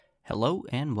Hello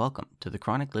and welcome to the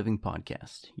Chronic Living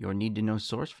Podcast, your need-to-know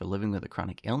source for living with a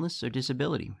chronic illness or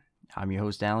disability. I'm your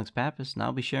host, Alex Pappas, and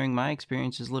I'll be sharing my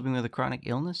experiences living with a chronic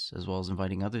illness, as well as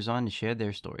inviting others on to share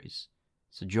their stories.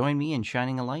 So join me in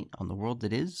shining a light on the world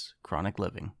that is chronic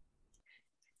living.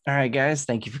 All right, guys,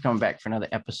 thank you for coming back for another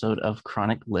episode of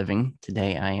Chronic Living.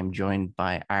 Today, I am joined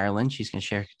by Ireland. She's going to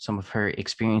share some of her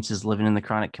experiences living in the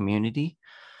chronic community.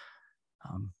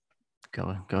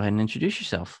 Go ahead and introduce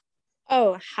yourself.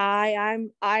 Oh, hi,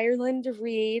 I'm Ireland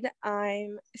Reed.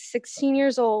 I'm 16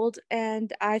 years old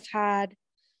and I've had,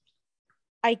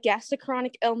 I guess, a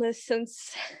chronic illness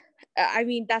since,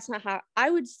 that's not how I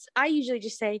usually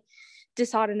just say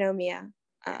dysautonomia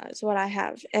is what I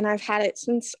have. And I've had it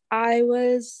since I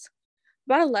was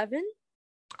about 11.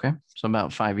 Okay, so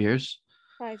about 5 years.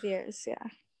 5 years, yeah.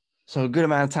 So a good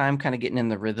amount of time kind of getting in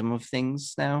the rhythm of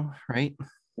things now, right?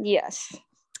 Yes.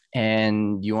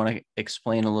 And you want to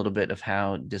explain a little bit of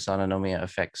how dysautonomia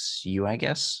affects you, I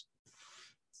guess?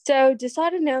 So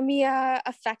dysautonomia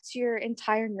affects your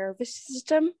entire nervous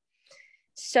system.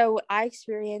 So I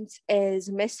experience is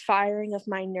misfiring of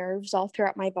my nerves all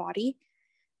throughout my body.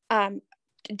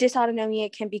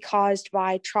 Dysautonomia can be caused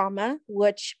by trauma,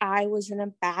 which I was in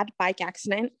a bad bike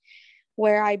accident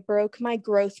where I broke my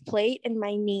growth plate in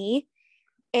my knee.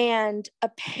 And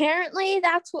apparently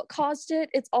that's what caused it.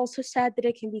 It's also said that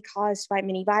it can be caused by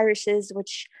many viruses,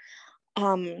 which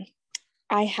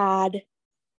I had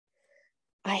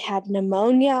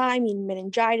pneumonia,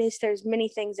 meningitis. There's many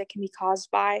things that can be caused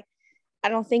by. I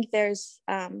don't think there's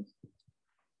a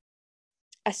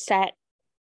set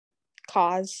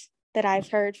cause that I've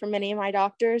heard from many of my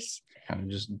doctors. Kind of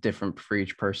just different for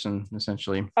each person,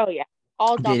 essentially. Oh, yeah.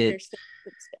 All doctors think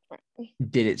it's different.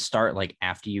 Did it start like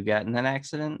after you got in that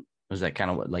accident? Was that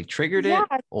kind of what like triggered it?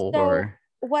 Or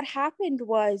so what happened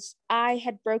was I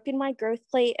had broken my growth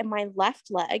plate in my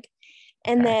left leg,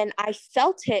 and then I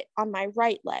felt it on my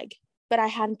right leg, but I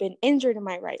hadn't been injured in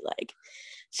my right leg.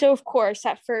 So of course,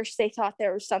 at first they thought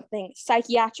there was something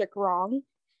psychiatric wrong,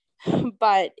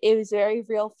 but it was very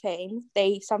real pain.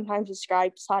 They sometimes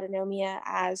describe dysautonomia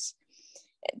as,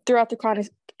 throughout the chronic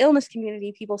illness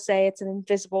community, people say it's an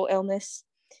invisible illness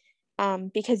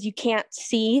because you can't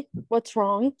see what's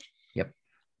wrong. Yep.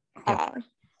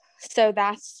 So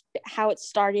that's how it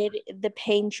started. The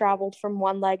pain traveled from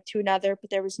one leg to another,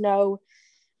 but there was no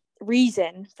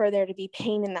reason for there to be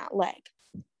pain in that leg.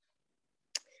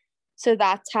 So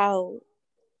that's how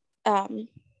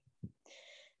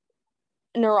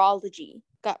neurology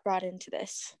got brought into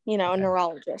this, a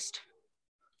neurologist.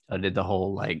 So did the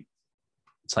whole like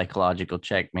psychological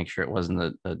check, make sure it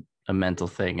wasn't a mental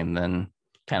thing, and then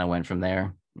kind of went from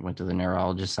there, went to the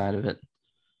neurologist side of it?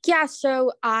 Yeah,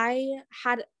 so I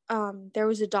had there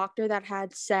was a doctor that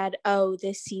had said, oh,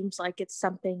 this seems like it's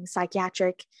something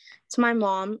psychiatric, to my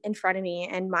mom in front of me.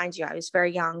 And mind you, I was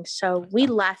very young. So we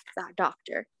left that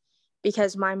doctor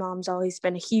because my mom's always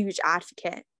been a huge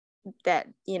advocate that,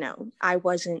 I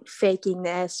wasn't faking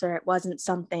this or it wasn't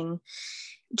something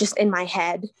just in my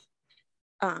head.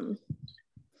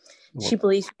 She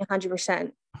believes me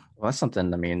 100%. Well, that's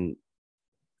something,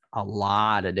 a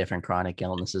lot of different chronic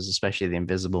illnesses, especially the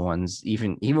invisible ones,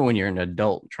 even when you're an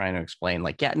adult trying to explain,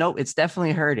 like, yeah, no, it's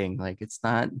definitely hurting. Like, it's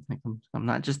not, like, I'm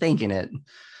not just thinking it.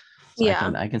 So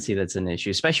yeah. I can see that's an issue,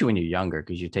 especially when you're younger,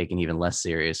 because you're taken even less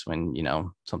serious when,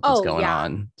 something's going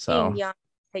on. So yeah,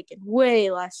 taken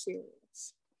way less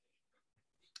serious.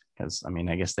 Because,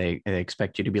 I guess they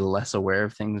expect you to be less aware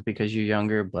of things because you're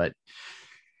younger, but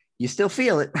you still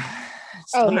feel it. It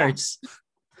still hurts.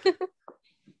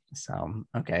 So,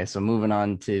 okay. So moving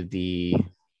on to the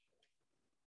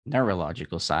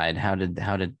neurological side, how did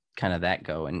kind of that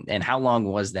go? And how long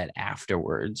was that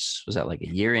afterwards? Was that like a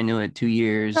year into it, 2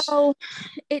 years? So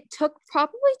it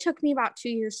probably took me about 2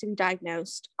 years to be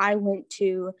diagnosed. I went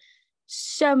to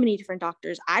so many different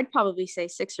doctors. I'd probably say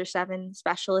 6 or 7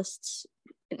 specialists,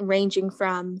 ranging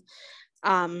from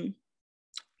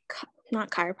not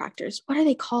chiropractors. What are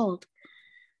they called?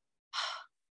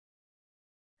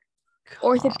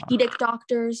 Orthopedic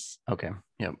doctors. Okay.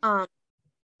 Yep.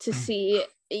 To see,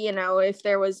 if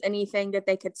there was anything that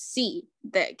they could see,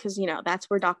 that, because, that's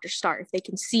where doctors start, if they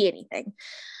can see anything.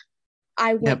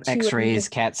 I went to X-rays,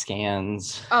 CAT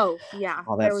scans. Oh yeah,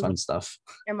 all that fun stuff.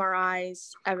 MRIs,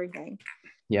 everything.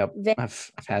 Yep.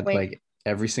 I've had like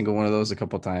every single one of those a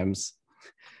couple times.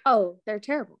 Oh, they're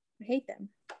terrible. I hate them.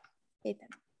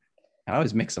 I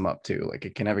always mix them up too. Like, I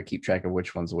can never keep track of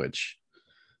which one's which,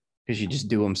 because you just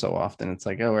do them so often. It's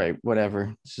like, all right,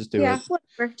 whatever, let's just do it. Yeah,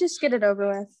 whatever. Just get it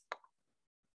over with.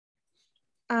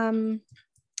 I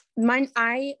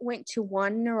went to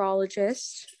one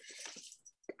neurologist.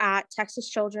 at Texas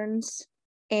Children's,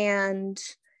 and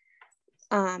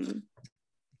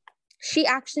she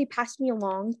actually passed me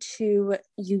along to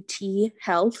UT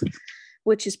Health,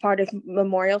 which is part of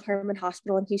Memorial Hermann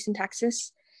Hospital in Houston,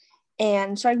 Texas.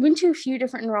 And so I went to a few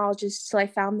different neurologists till I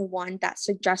found the one that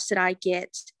suggested I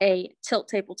get a tilt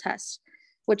table test,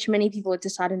 which many people with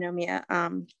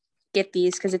dysautonomia get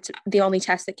these because it's the only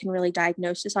test that can really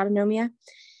diagnose dysautonomia.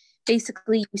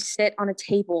 Basically, you sit on a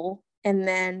table and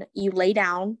then you lay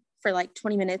down for like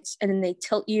 20 minutes, and then they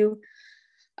tilt you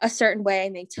a certain way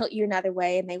and they tilt you another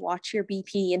way, and they watch your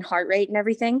BP and heart rate and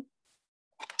everything.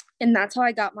 And that's how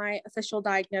I got my official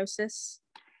diagnosis,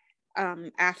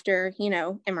 after,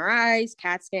 MRIs,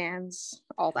 CAT scans,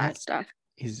 all that stuff.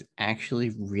 Is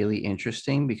actually really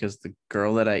interesting because the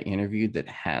girl that I interviewed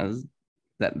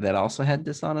that also had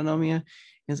dysautonomia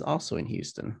is also in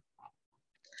Houston.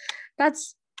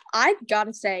 I've got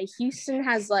to say, Houston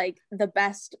has like the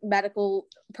best medical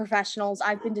professionals.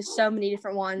 I've been to so many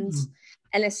different ones. Mm-hmm.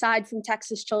 And aside from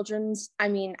Texas Children's, I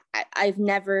mean, I've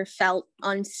never felt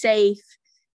unsafe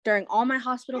during all my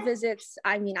hospital visits.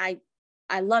 I mean, I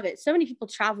love it. So many people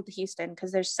travel to Houston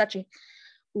because there's such a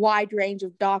wide range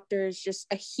of doctors, just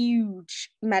a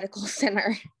huge medical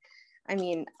center. I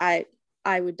mean, I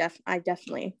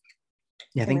definitely.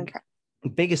 Yeah, I think the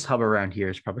biggest hub around here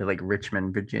is probably like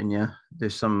Richmond, Virginia.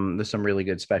 There's some really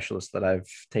good specialists that I've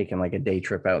taken like a day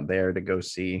trip out there to go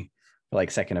see for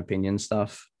like second opinion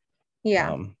stuff.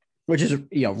 Yeah. Which is,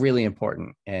 really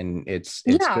important. And it's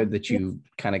good that you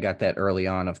kind of got that early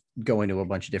on of going to a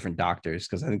bunch of different doctors.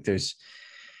 Cause I think there's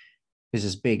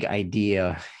this big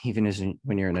idea, even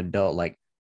when you're an adult, like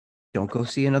don't go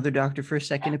see another doctor for a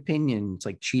second opinion. It's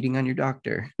like cheating on your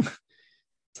doctor.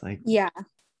 It's like, yeah.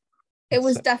 It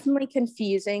was definitely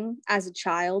confusing as a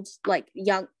child, like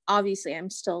young. Obviously, I'm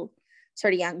still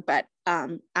sort of young, but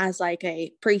as like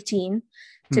a preteen,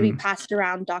 to be passed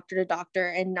around doctor to doctor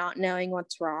and not knowing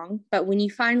what's wrong. But when you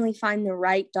finally find the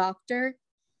right doctor,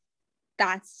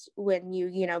 that's when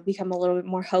you become a little bit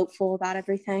more hopeful about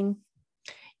everything.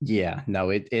 Yeah, no,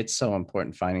 it's so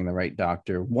important finding the right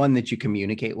doctor, one that you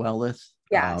communicate well with.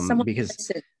 Yeah,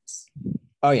 because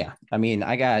oh yeah, I mean,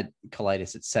 I got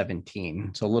colitis at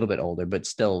 17, so a little bit older, but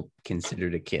still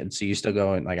considered a kid. So you still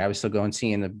go and I was still going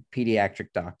seeing the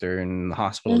pediatric doctor in the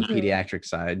hospital, the pediatric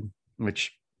side,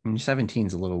 which when you're 17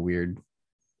 is a little weird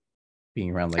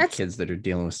being around like kids that are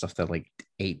dealing with stuff that like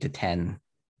 8 to 10.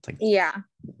 It's like, yeah,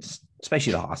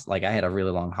 especially the hospital. Like I had a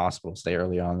really long hospital stay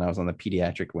early on, and I was on the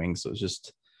pediatric wing, so it was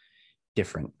just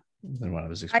different than what I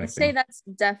was expecting. I'd say that's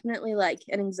definitely like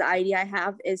an anxiety I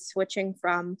have, is switching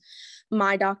from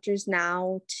my doctors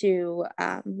now to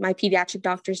my pediatric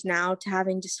doctors now to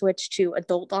having to switch to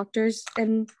adult doctors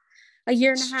in a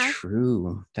year and a half.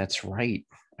 True. That's right.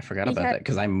 I forgot about that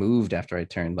because I moved after I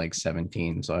turned like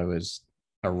 17. So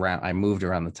I moved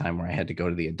around the time where I had to go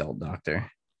to the adult doctor.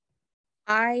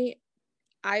 I've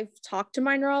talked to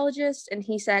my neurologist and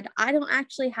he said, I don't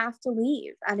actually have to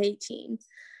leave at 18.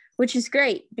 Which is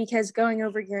great because going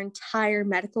over your entire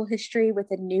medical history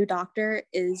with a new doctor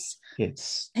it's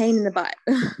pain in the butt.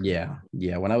 Yeah.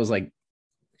 When I was like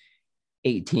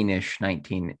 18-ish,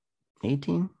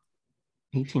 18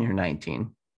 or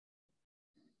 19,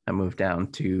 I moved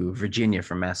down to Virginia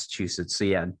from Massachusetts. So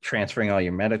yeah, transferring all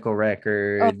your medical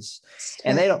records.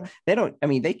 And they don't, I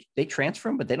mean, they transfer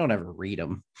them, but they don't ever read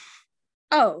them.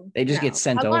 Oh, they just get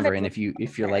sent over. And if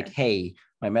you're like, hey,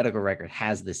 my medical record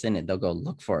has this in it, they'll go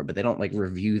look for it, but they don't like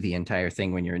review the entire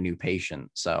thing when you're a new patient.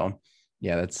 So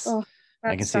yeah,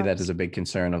 I can see that as a big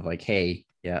concern of like, hey,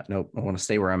 yeah, nope, I want to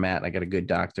stay where I'm at. I got a good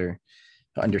doctor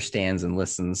who understands and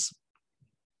listens.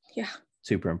 Yeah.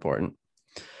 Super important.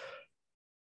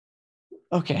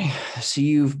 Okay. So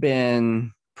you've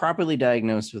been properly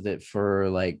diagnosed with it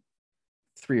for like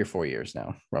 3 or 4 years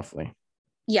now, roughly.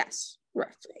 Yes,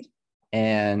 roughly.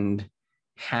 And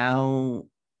how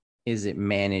is it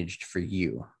managed for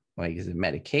you? Like, is it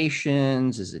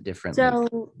medications? Is it different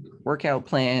workout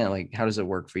plan? Like, how does it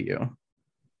work for you?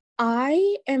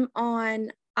 I am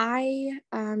on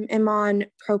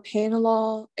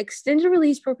propranolol, extended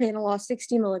release propranolol,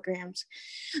 60 milligrams,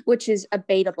 which is a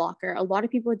beta blocker. A lot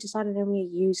of people with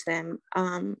dysautonomia use them.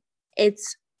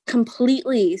 It's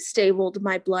completely stabled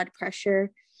my blood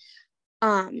pressure.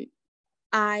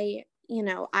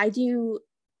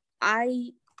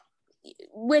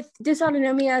 With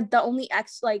dysautonomia, the only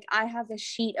I have a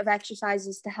sheet of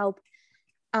exercises to help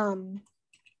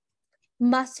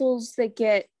muscles that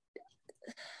get,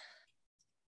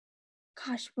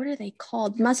 what are they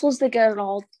called? Muscles that get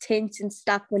all tense and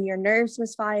stuck when your nerves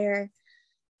misfire.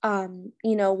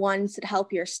 Ones that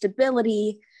help your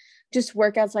stability. just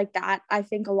workouts like that. I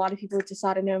think a lot of people with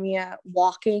dysautonomia,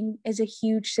 walking is a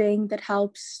huge thing that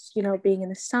helps, being in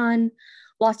the sun,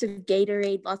 lots of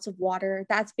Gatorade, lots of water.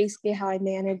 That's basically how I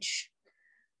manage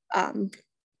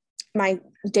my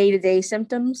day-to-day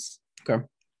symptoms. Okay.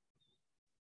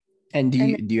 And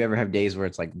do you ever have days where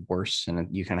it's like worse and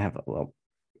you kind of have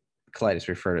colitis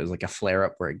referred to as like a flare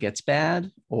up where it gets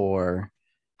bad, or?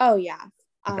 Oh yeah.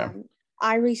 Okay.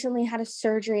 I recently had a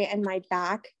surgery in my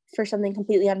back for something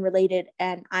completely unrelated,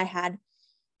 and I had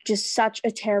just such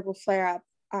a terrible flare up.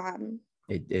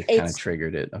 It kind of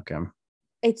triggered it. Okay.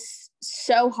 It's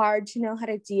so hard to know how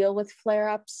to deal with flare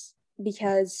ups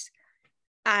because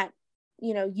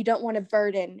you don't want to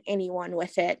burden anyone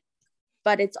with it,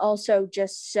 but it's also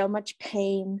just so much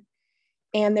pain,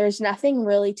 and there's nothing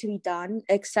really to be done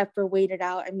except for wait it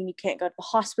out. I mean, you can't go to the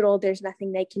hospital. There's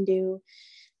nothing they can do.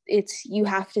 You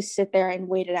have to sit there and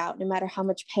wait it out no matter how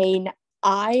much pain.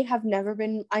 I've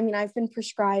been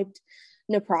prescribed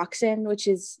naproxen, which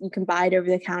is, you can buy it over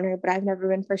the counter, but I've never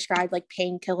been prescribed like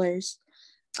painkillers.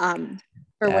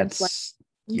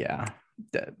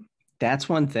 That's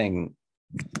one thing.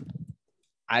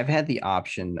 I've had the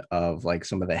option of like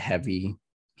some of the heavy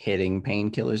hitting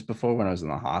painkillers before when I was in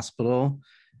the hospital,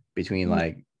 between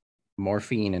like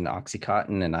morphine and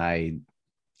Oxycontin, and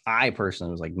I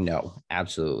personally was like, no,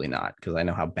 absolutely not, because I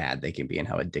know how bad they can be and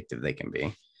how addictive they can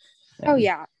be.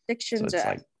 And addiction's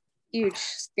a huge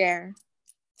scare.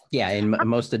 Yeah, and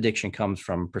most addiction comes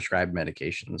from prescribed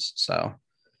medications. So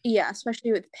yeah,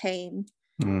 especially with pain.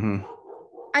 Mm-hmm.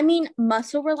 I mean,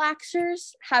 muscle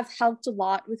relaxers have helped a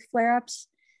lot with flare-ups,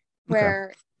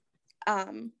 where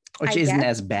which isn't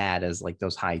as bad as like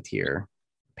those high tier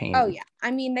pain. Oh yeah,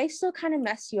 I mean, they still kind of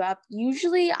mess you up.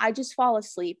 Usually I just fall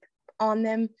asleep on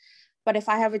them, but if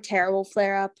I have a terrible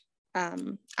flare-up,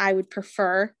 I would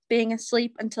prefer being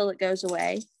asleep until it goes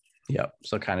away. Yep.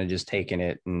 So kind of just taking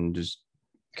it and just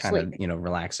kind of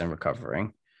relax and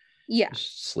recovering. Yeah.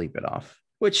 Just sleep it off,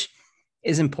 which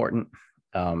is important.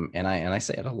 And I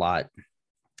say it a lot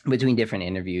between different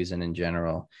interviews and in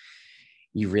general.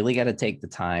 You really got to take the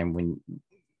time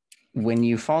when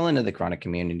you fall into the chronic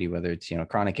community, whether it's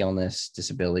chronic illness,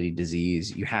 disability,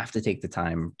 disease. You have to take the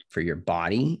time for your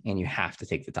body, and you have to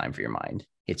take the time for your mind.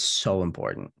 It's so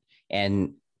important.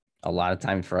 And a lot of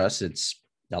time for us, it's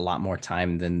a lot more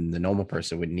time than the normal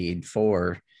person would need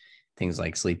for things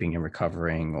like sleeping and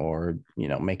recovering, or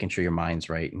making sure your mind's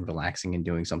right and relaxing and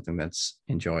doing something that's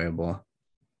enjoyable.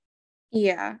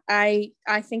 Yeah, I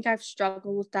think I've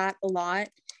struggled with that a lot,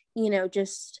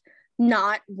 just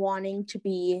not wanting to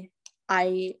be,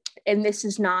 and this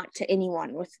is not to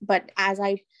anyone but as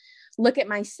I look at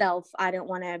myself, I don't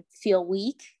want to feel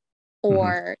weak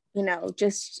or,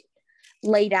 just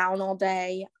lay down all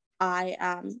day.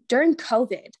 During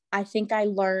COVID, I think I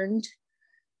learned,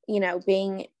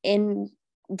 being in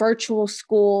virtual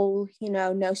school,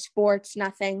 no sports,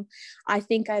 nothing. I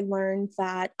think I learned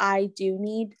that I do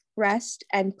need rest,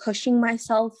 and pushing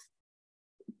myself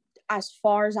as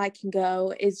far as I can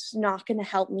go is not going to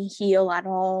help me heal at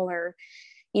all. Or,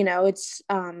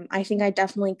 I think I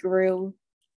definitely grew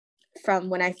from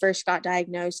when I first got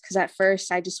diagnosed, because at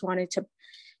first I just wanted to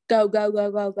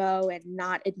go and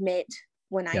not admit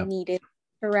when I needed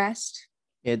to rest.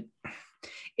 It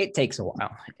takes a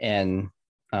while. And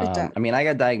I mean, I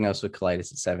got diagnosed with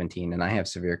colitis at 17, and I have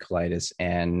severe colitis,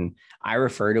 and I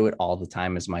refer to it all the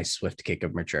time as my swift kick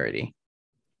of maturity.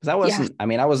 Because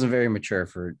I wasn't very mature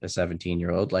for a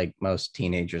 17-year-old, like most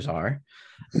teenagers are.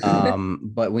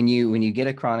 But when you get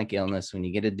a chronic illness, when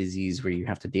you get a disease where you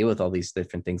have to deal with all these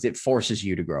different things, it forces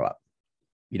you to grow up.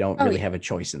 You don't really have a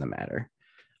choice in the matter.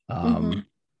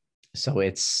 So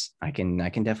I can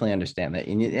definitely understand that.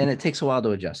 And it takes a while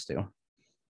to adjust to.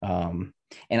 And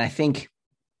I think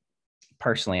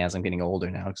personally, as I'm getting older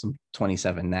now, because I'm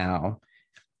 27 now,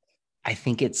 I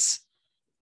think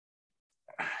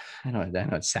I know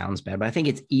it sounds bad, but I think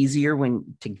it's easier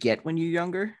to get when you're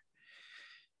younger.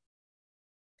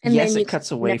 And yes, it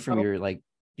cuts away from your life,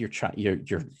 your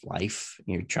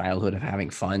childhood of having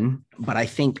fun. But I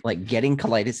think like getting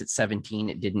colitis at 17,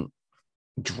 it didn't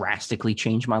drastically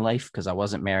change my life because I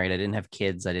wasn't married. I didn't have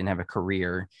kids. I didn't have a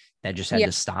career. That just had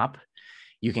to stop.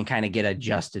 You can kind of get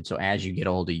adjusted. So as you get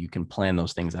older, you can plan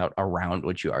those things out around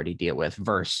what you already deal with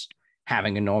versus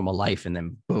having a normal life and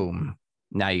then boom,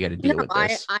 now you got to deal with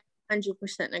this. I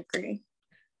 100% agree.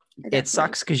 It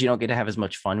sucks because you don't get to have as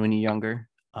much fun when you're younger,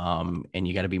 and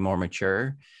you got to be more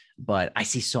mature. But I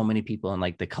see so many people in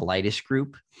like the colitis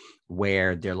group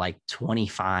where they're like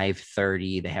 25,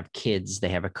 30, they have kids, they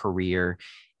have a career,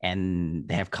 and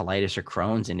they have colitis or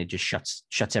Crohn's, and it just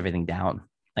shuts everything down.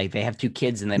 Like they have 2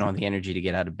 kids and they don't have the energy to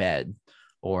get out of bed,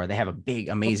 or they have a big,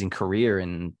 amazing career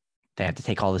and they have to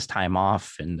take all this time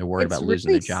off and they're worried It's about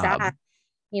losing their really job.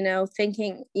 sad,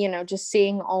 thinking, just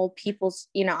seeing all people's,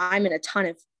 I'm in a ton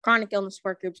of chronic illness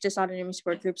support groups, dysautonomia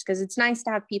support groups, because it's nice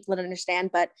to have people that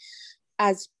understand. But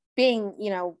as being,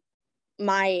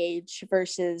 my age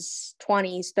versus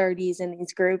 20s, 30s in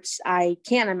these groups, I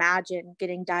can't imagine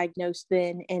getting diagnosed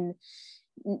then and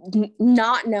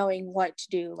not knowing what to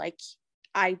do. Like,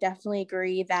 I definitely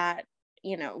agree that,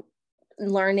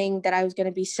 learning that I was going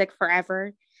to be sick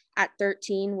forever at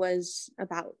 13 was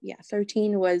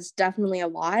 13 was definitely a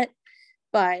lot,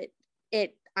 but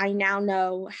I now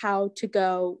know how to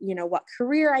go, what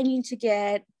career I need to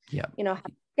get, how to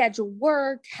schedule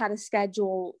work, how to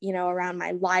schedule, around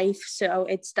my life. So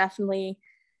it's definitely,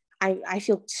 I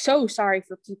feel so sorry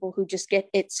for people who just get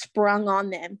it sprung on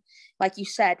them. Like you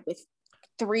said, with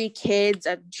 3 kids,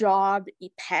 a job,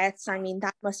 pets. I mean,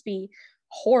 that must be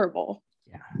horrible.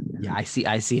 Yeah. I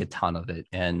see a ton of it.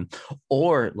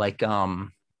 Or like,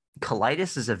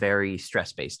 colitis is a very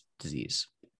stress-based disease.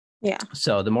 Yeah.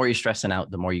 So the more you're stressing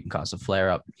out, the more you can cause a flare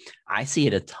up. I see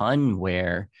it a ton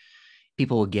where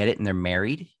people will get it and they're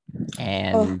married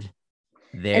and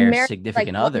their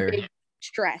significant other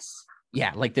stress.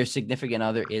 Yeah. Like their significant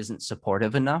other isn't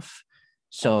supportive enough.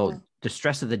 So the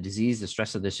stress of the disease, the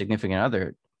stress of their significant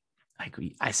other, like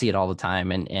I see it all the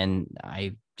time. And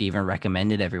I even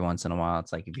recommend it every once in a while.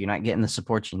 It's like, if you're not getting the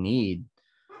support you need,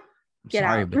 Get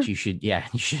sorry, out. but you should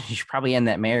probably end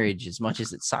that marriage, as much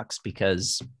as it sucks,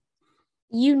 because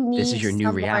you need this is your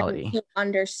new reality. Who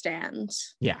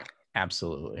understands. Yeah,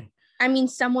 absolutely. I mean,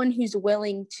 someone who's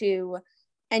willing to,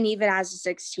 and even as a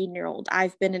 16-year-old,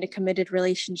 I've been in a committed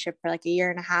relationship for like a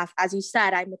year and a half. As you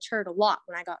said, I matured a lot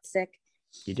when I got sick.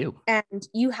 You do. And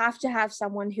you have to have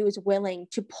someone who is willing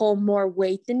to pull more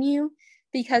weight than you,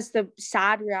 because the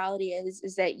sad reality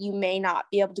is that you may not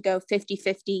be able to go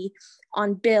 50-50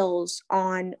 on bills,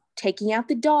 on taking out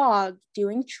the dog,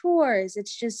 doing chores.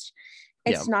 It's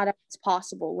not as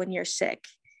possible when you're sick.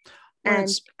 Well,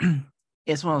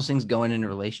 it's one of those things going in a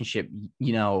relationship,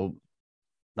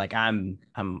 like I'm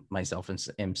myself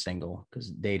am single because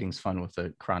dating's fun with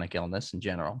a chronic illness in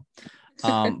general.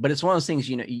 But it's one of those things,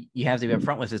 you have to be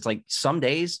upfront with. It's like some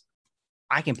days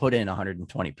I can put in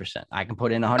 120%. I can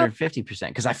put in 150%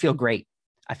 because I feel great.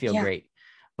 Great.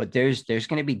 But there's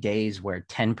going to be days where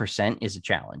 10% is a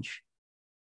challenge.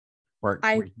 Where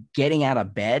getting out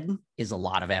of bed is a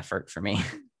lot of effort for me.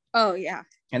 Oh, yeah.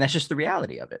 And that's just the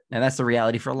reality of it. And that's the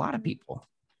reality for a lot of people.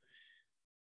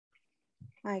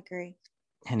 I agree.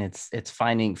 And it's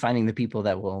finding the people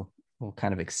that will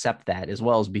kind of accept that, as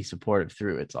well as be supportive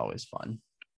through. It's always fun.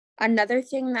 Another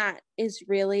thing that is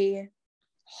really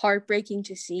heartbreaking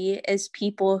to see is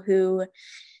people who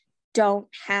don't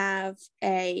have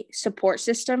a support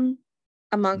system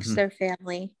amongst their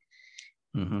family.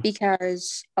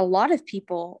 Because a lot of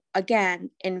people,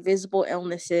 again, invisible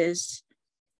illnesses,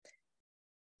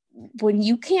 when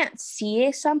you can't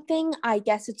see something, I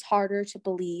guess it's harder to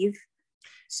believe.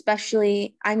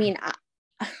 Especially, I mean,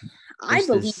 I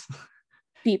believe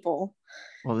people.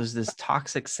 Well, there's this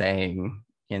toxic saying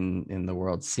in the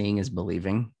world: seeing is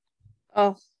believing.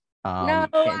 Oh, no,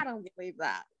 I don't believe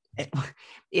that.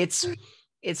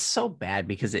 It's so bad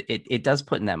because it does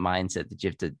put in that mindset that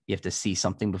you have to see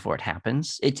something before it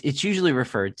happens. It's usually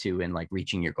referred to in like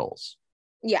reaching your goals.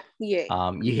 Yeah. You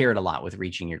hear it a lot with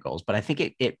reaching your goals, but I think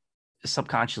it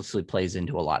subconsciously plays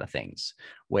into a lot of things,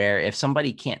 where if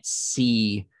somebody can't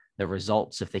see the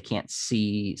results, if they can't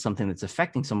see something that's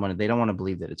affecting someone, they don't want to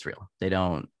believe that it's real. They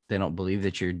don't believe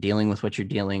that you're dealing with what you're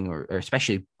dealing, or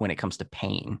especially when it comes to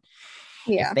pain.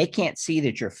 Yeah. If they can't see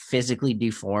that you're physically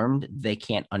deformed, they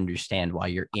can't understand why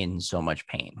you're in so much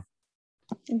pain.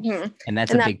 And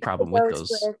that's a big problem with those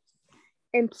with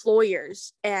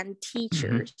employers and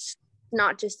teachers,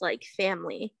 not just like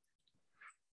family.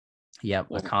 Yep.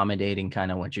 Yeah. Accommodating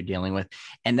kind of what you're dealing with.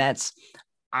 And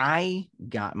I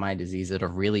got my disease at a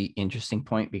really interesting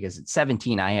point, because at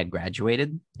 17, I had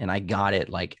graduated, and I got it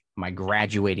like my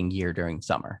graduating year during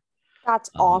summer.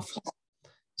 That's awful.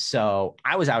 So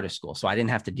I was out of school, so I didn't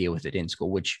have to deal with it in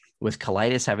school, which with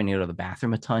colitis, having to go to the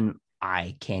bathroom a ton,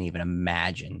 I can't even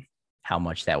imagine how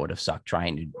much that would have sucked,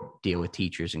 trying to deal with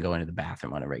teachers and going to the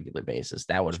bathroom on a regular basis.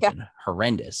 That would have been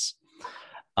horrendous.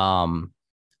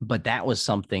 But that was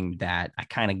something that I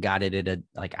kind of got it at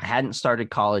I hadn't started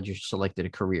college or selected a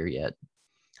career yet,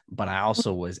 but I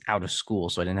also was out of school,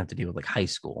 so I didn't have to deal with like high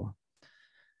school.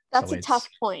 That's a tough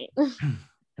point. It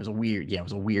was a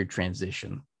weird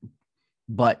transition,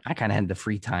 but I kind of had the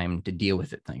free time to deal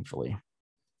with it. Thankfully,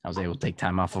 I was able to take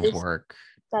time off of work.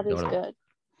 That is good.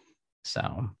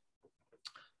 So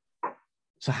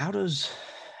So how does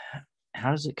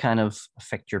it kind of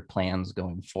affect your plans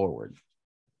going forward?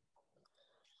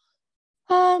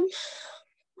 Um,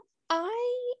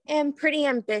 I am pretty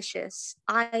ambitious.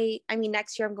 I mean,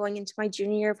 next year I'm going into my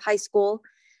junior year of high school.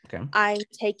 Okay. I'm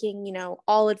taking,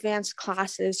 all advanced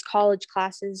classes, college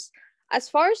classes. As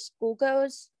far as school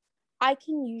goes, I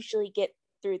can usually get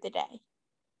through the day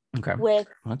Okay. with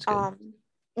Well, that's good.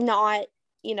 not,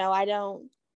 I don't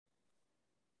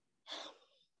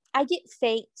I get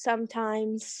faint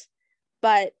sometimes,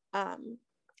 but a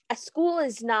school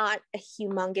is not a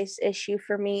humongous issue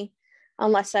for me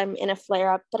unless I'm in a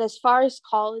flare up. But as far as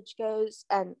college goes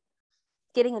and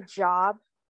getting a job,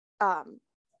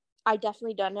 I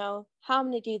definitely don't know how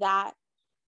I'm going to do that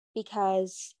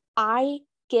because I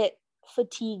get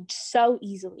fatigued so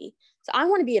easily. So I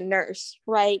want to be a nurse,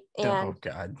 right? Oh And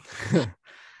God.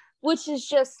 which is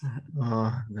just,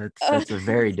 Oh, that's uh, that's a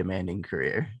very demanding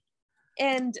career.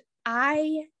 and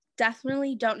I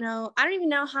definitely don't know. I don't even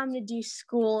know how I'm going to do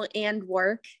school and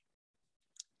work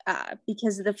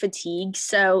because of the fatigue.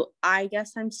 So I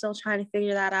guess I'm still trying to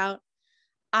figure that out.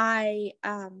 I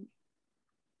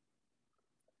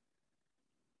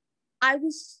I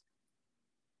was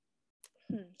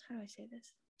how do I say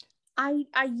this? I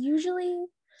usually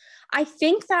I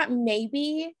think that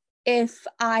maybe if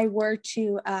I were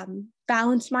to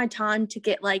balance my time to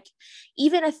get like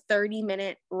even a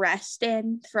 30-minute rest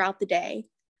in throughout the day,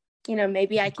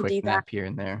 maybe I A could quick do that. nap here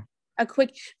and there. A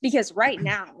quick, because right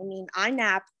now, I mean, I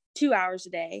nap 2 hours a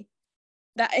day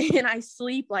that and I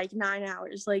sleep like 9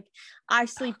 hours. Like I Oh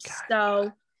sleep God.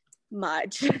 so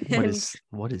much. What And is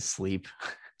what is sleep?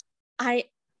 I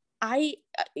I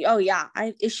oh yeah, I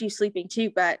have issues sleeping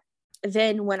too, but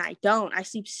then when I don't, I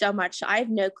sleep so much. So I have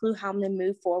no clue how I'm gonna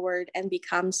move forward and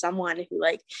become someone who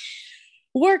like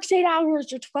works 8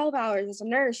 hours or 12 hours as a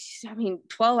nurse. I mean,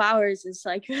 12 hours is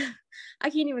like I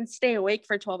can't even stay awake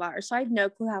for 12 hours. So I have no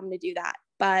clue how I'm gonna do that.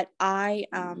 But I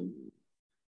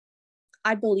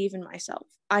believe in myself.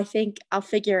 I think I'll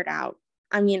figure it out.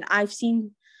 I mean, I've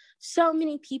seen so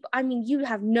many people. I mean, you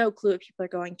have no clue what people are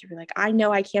going through. Like, I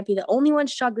know I can't be the only one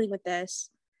struggling with this.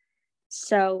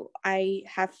 So I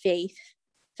have faith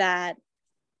that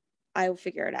I will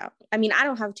figure it out. I mean, I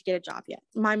don't have to get a job yet.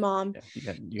 My mom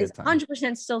Yeah, you is got time.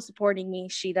 100% still supporting me.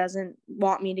 She doesn't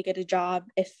want me to get a job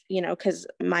if, because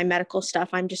my medical stuff,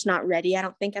 I'm just not ready, I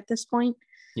don't think, at this point.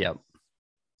 Yep.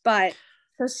 But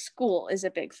her school is a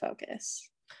big focus.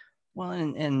 Well,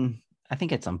 and I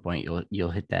think at some point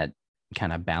you'll hit that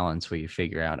kind of balance where you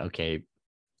figure out, okay,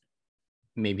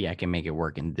 maybe I can make it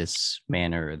work in this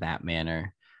manner or that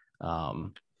manner.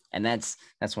 Um, and that's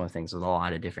one of the things with a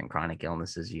lot of different chronic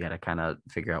illnesses. You got to kind of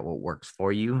figure out what works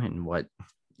for you and what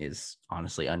is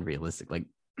honestly unrealistic. Like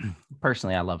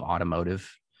personally, I love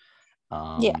automotive.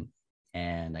 Yeah. Um,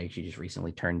 and I actually just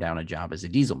recently turned down a job as a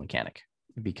diesel mechanic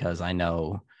because I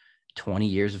know 20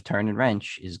 years of turn and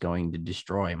wrench is going to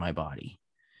destroy my body.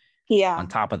 Yeah. On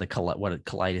top of the what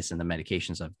colitis and the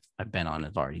medications I've been on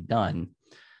have already done.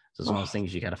 So it's one of those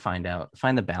things you got to find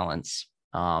the balance.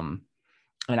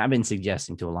 And I've been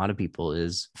suggesting to a lot of people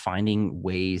is finding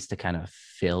ways to kind of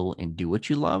fill and do what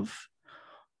you love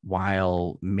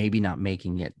while maybe not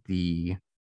making it the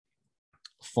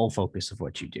full focus of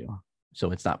what you do.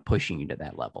 So it's not pushing you to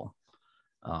that level.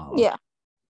 Yeah.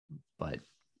 But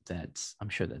I'm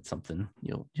sure that's something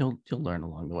you'll learn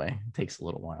along the way. It takes a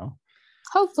little while.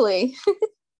 Hopefully.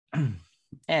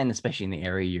 And especially in the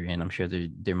area you're in, I'm sure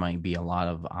there might be a lot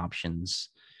of options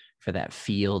for that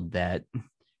field that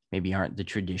maybe aren't the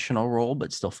traditional role,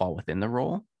 but still fall within the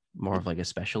role, more of like a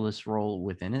specialist role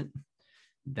within it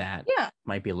that Yeah.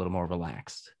 might be a little more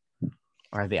relaxed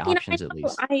or have the I options at know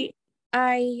least.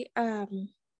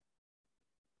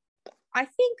 I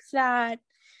think that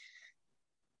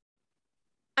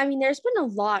I mean there's been a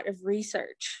lot of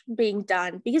research being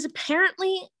done because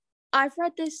apparently I've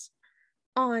read this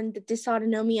on the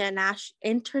Dysautonomia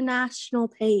international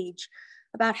page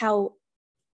about how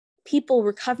people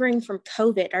recovering from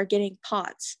COVID are getting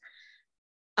POTS,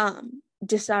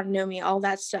 dysautonomia, all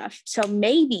that stuff. So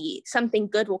maybe something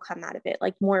good will come out of it,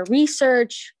 like more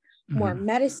research, more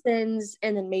medicines,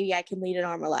 and then maybe I can lead a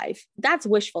normal life. That's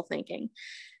wishful thinking.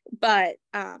 But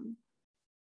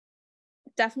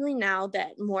definitely now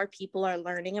that more people are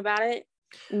learning about it,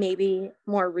 maybe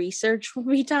more research will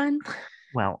be done.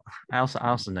 Well, I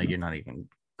also know you're not even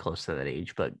close to that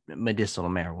age, but medicinal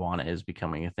marijuana is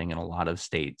becoming a thing in a lot of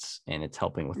states, and it's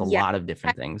helping with a Yeah. lot of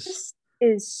different things. This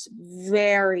is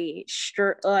very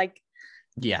strict. Like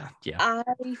Yeah. I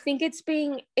think it's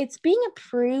being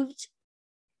approved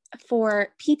for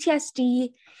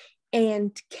PTSD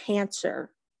and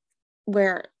cancer,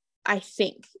 where I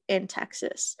think in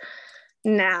Texas.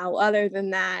 Now, other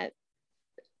than that,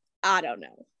 I don't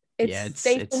know. They've it's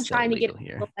been still trying to get legal it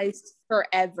here. legalized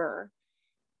forever,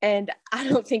 and I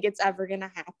don't think it's ever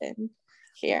gonna happen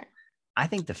here. I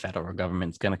think the federal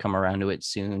government's going to come around to it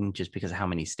soon just because of how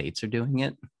many states are doing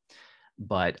it.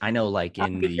 But I know, like,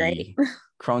 That'd in be great. the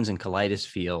Crohn's and colitis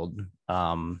field,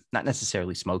 not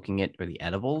necessarily smoking it or the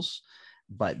edibles,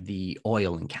 but the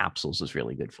oil and capsules is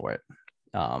really good for it.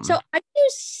 So I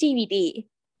use CBD,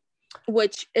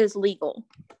 which is legal,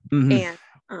 mhm.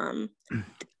 and that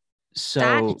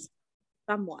So is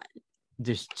somewhat.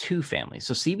 there's two families.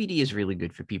 So CBD is really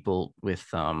good for people with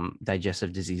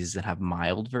digestive diseases that have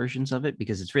mild versions of it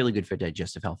because it's really good for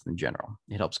digestive health in general.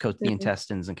 It helps coat the Mhm.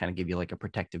 intestines and kind of give you like a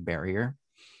protective barrier.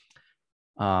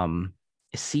 Um,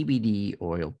 CBD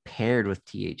oil paired with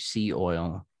THC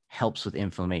oil helps with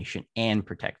inflammation and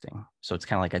protecting. So it's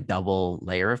kind of like a double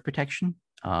layer of protection,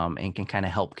 and can kind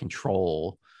of help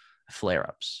control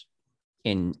flare-ups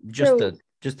in So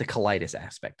just the colitis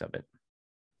aspect of it.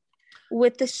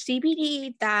 with the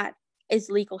CBD that is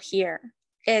legal here,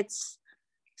 it's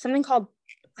something called,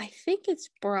 I think it's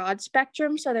broad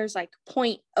spectrum. So there's like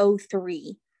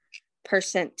 0.03%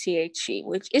 THC,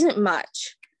 which isn't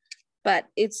much, but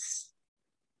it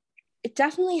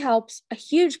definitely helps a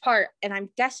huge part. And I'm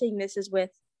guessing this is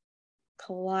with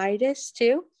colitis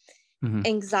too. Mhm.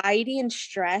 Anxiety and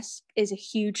stress is a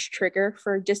huge trigger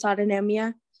for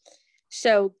dysautonomia.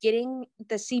 So getting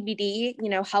the CBD,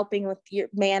 helping with your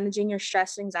managing your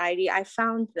stress and anxiety, I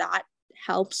found that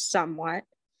helps somewhat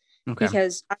Okay.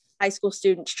 because as a high school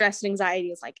student, stress and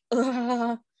anxiety is like Do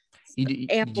you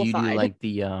do amplified. like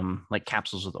the like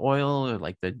capsules with oil or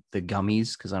like the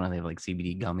gummies? Because I know they have like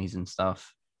CBD gummies and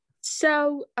stuff.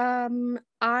 So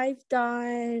I've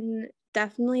done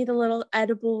definitely the little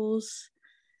edibles.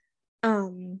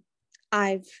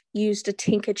 I've used a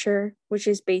tincture, which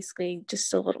is basically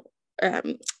just a little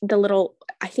the little,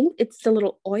 I think it's the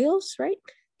little oils, right?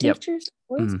 Yep. Tinctures,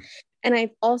 oils. Mhm. And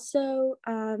I've also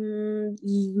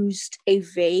used a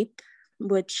vape,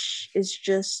 which is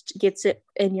just gets it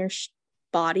in your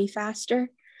body faster,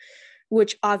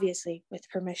 which obviously with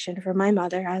permission from my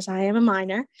mother, as I am a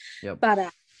minor. Yep.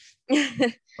 But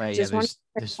Well, yeah, just want to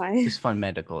clarify. there's fun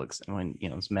when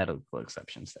there's medical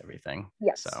exceptions to everything.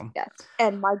 Yes, So yes.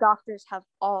 And my doctors have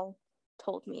all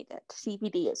told me that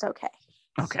CBD is okay.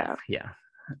 okay, So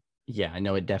yeah, I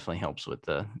know it definitely helps with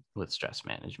stress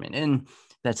management, and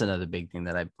that's another big thing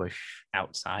that I push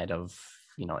outside of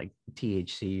like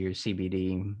THC or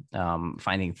CBD.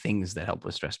 Finding things that help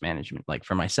with stress management. Like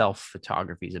for myself,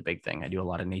 photography is a big thing. I do a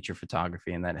lot of nature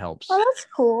photography, and that helps. oh, that's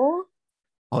cool.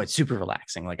 Oh, it's super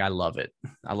relaxing. Like I love it.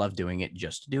 I love doing it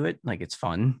just to do it. Like it's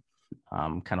fun,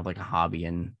 kind of like a hobby.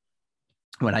 And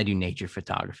when I do nature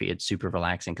photography, it's super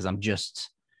relaxing because I'm just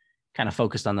kind of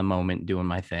focused on the moment, doing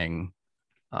my thing.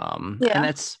 And Yeah.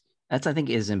 that's I think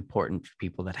is important for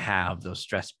people that have those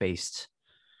stress based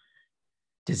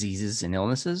diseases and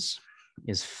illnesses,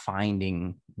 is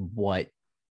finding what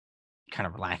kind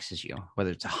of relaxes you,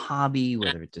 whether it's a hobby,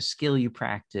 whether it's a skill you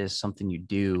practice, something you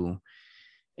do.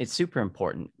 It's super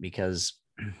important because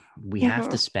we have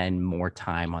Mm-hmm. to spend more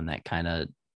time on that kind of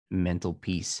mental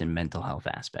peace and mental health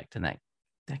aspect, and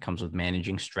that comes with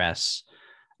managing stress,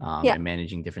 Yeah. and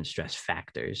managing different stress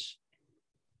factors.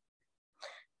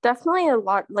 Definitely a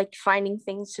lot, like finding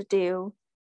things to do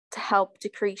to help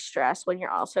decrease stress when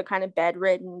you're also kind of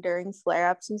bedridden during flare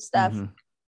ups and stuff. Mm-hmm.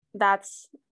 That's,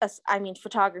 I mean,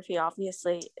 photography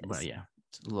obviously Well, is, yeah,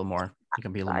 it's a little more. You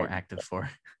can be a little more active for.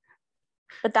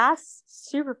 but that's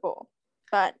super cool.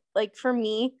 But like for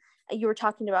me, you were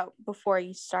talking about before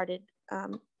you started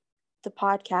the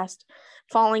podcast,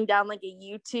 falling down like a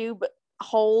YouTube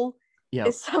hole Yep.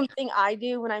 is something I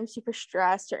do when I'm super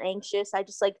stressed or anxious. I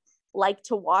just like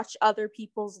to watch other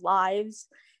people's lives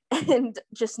and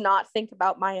just not think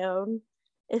about my own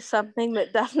is something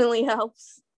that definitely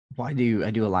helps. Well, I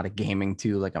do a lot of gaming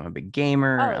too. Like I'm a big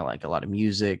gamer. I Oh, like a lot of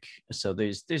music. So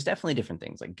there's definitely different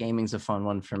things. Like gaming's a fun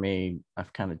one for me.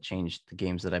 I've kind of changed the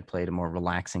games that I play to more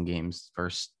relaxing games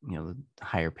versus the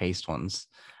higher paced ones.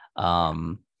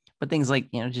 Um, but things like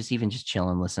just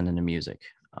chilling, listening to music.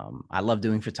 I love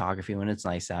doing photography when it's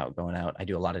nice out, going out. I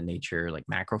do a lot of nature, like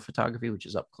macro photography, which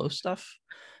is up close stuff.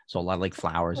 So a lot of like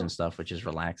flowers and stuff, which is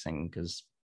relaxing because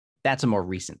that's a more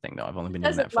recent thing though. I've only who been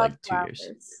doing that doesn't for love like 2 years.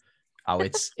 flowers? Oh,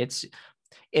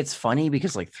 it's funny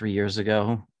because like 3 years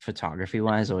ago, photography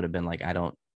wise, I would have been like, I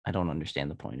don't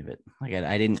understand the point of it. Like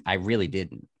I really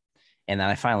didn't. And then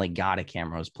I finally got a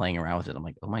camera. I was playing around with it. I'm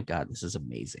like, oh my God, this is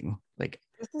amazing. Like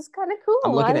This is kind of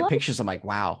I'm cool. I looking at like pictures. I'm like,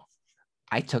 wow,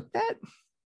 I took that.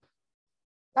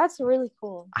 That's really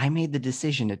cool. I made the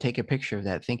decision to take a picture of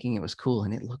that thinking it was cool,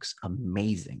 and it looks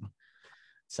amazing.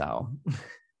 So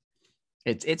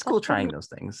it's cool trying those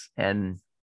things. And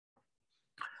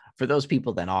for those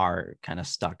people that are kind of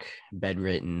stuck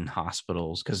bedridden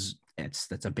hospitals, because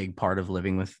that's a big part of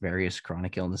living with various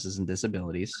chronic illnesses and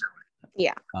disabilities.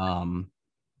 Yeah.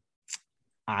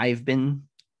 I've been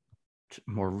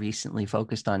more recently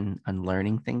focused on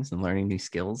learning things and learning new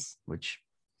skills, which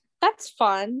That's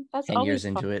fun. That's 10 years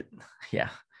always fun. into it, yeah,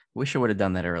 wish I would have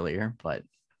done that earlier, but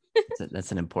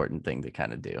that's an important thing to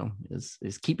kind of do is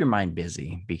keep your mind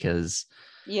busy, because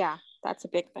Yeah, that's a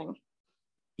big thing.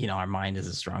 our mind is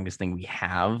the strongest thing we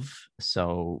have.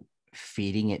 So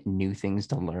feeding it new things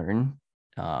to learn,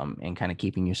 and kind of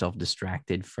keeping yourself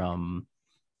distracted from,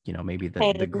 maybe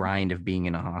the grind of being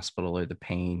in a hospital or the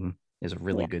pain is a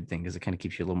really good thing, because it kind of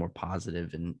keeps you a little more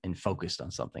positive and focused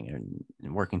on something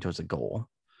and working towards a goal.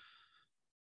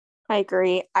 I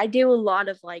agree. I do a lot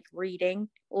of like reading,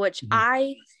 which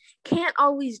I can't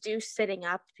always do sitting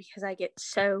up because I get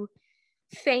so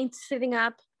faint sitting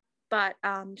up. But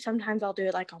sometimes I'll do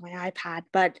it like on my iPad.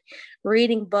 But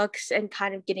reading books and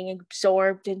kind of getting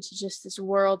absorbed into just this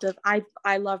world of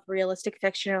I love realistic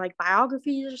fiction or like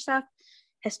biographies or stuff,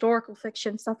 historical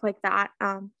fiction, stuff like that.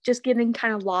 Just getting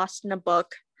kind of lost in a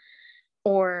book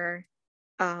or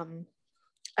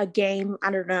a game,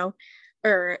 I don't know,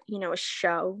 or a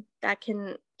show that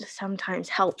can sometimes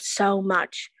help so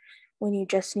much when you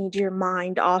just need your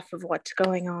mind off of what's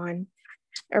going on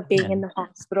or being in the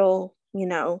hospital.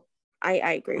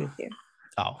 I agree with you.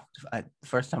 The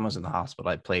first time I was in the hospital,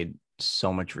 I played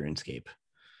so much RuneScape,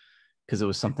 because it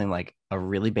was something like a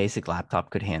really basic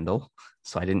laptop could handle.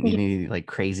 So I didn't need any like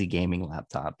crazy gaming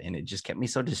laptop, and it just kept me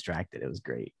so distracted. It was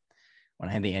great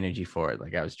when I had the energy for it.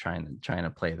 Like I was trying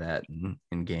to play that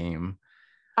in game.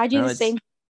 I do the same.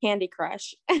 Candy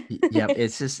Crush. Yep.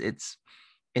 It's just it's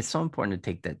so important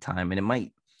to take that time, and it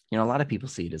might, a lot of people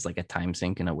see it as like a time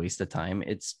sink and a waste of time.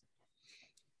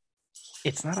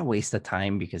 It's not a waste of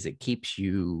time, because it keeps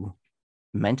you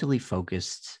mentally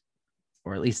focused,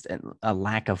 or at least a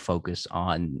lack of focus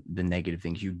on the negative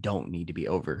things you don't need to be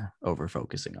over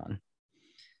focusing on,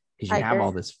 because you have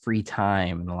all this free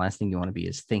time, and the last thing you want to be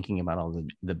is thinking about all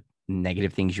the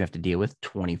negative things you have to deal with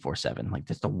 24/7. Like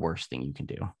that's the worst thing you can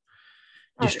do.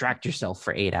 Distract yourself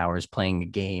for 8 hours playing a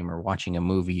game or watching a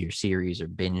movie or series or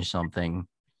binge something,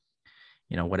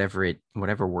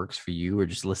 whatever works for you, or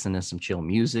just listen to some chill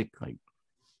music. Like,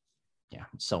 yeah,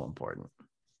 it's so important.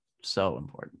 So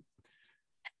important.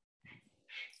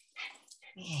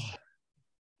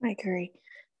 I agree.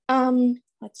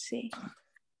 Let's see.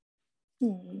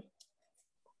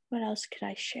 What else could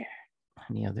I share?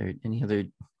 Any other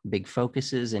big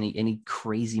focuses? Any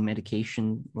crazy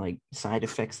medication like side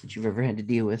effects that you've ever had to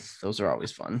deal with? Those are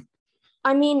always fun.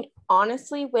 I mean,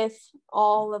 honestly, with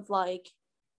all of like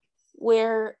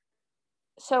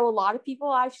so a lot of people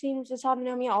I've seen with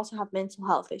dysautonomia also have mental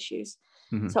health issues.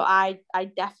 So I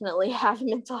definitely have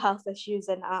mental health issues,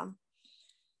 and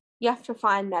you have to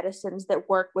find medicines that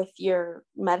work with your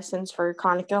medicines for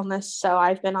chronic illness. So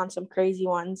I've been on some crazy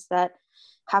ones that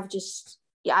have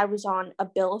I was on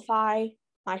Abilify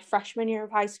my freshman year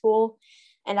of high school,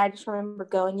 and I just remember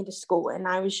going into school and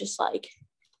I was just like,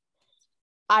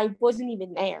 I wasn't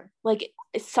even there. Like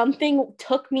something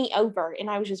took me over, and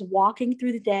I was just walking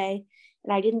through the day,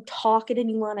 and I didn't talk at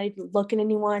anyone. I didn't look at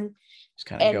anyone. Just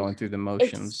kind of going through the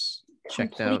motions.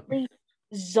 Checked out.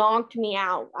 Zonked me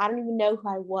out. I don't even know who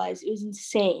I was. It was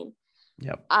insane.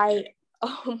 Yep.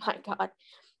 Oh my God.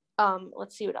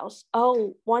 Let's see what else.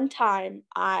 Oh, one time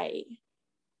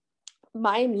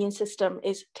my immune system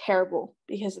is terrible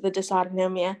because of the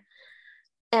dysautonomia.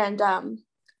 And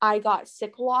I got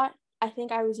sick a lot. I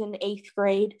think I was in 8th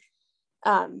grade.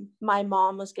 My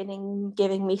mom was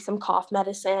giving me some cough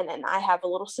medicine, and I have a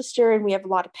little sister and we have a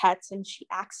lot of pets, and she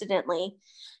accidentally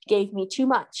gave me too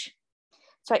much.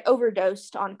 So I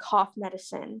overdosed on cough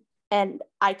medicine and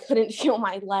I couldn't feel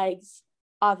my legs.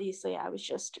 Obviously, I was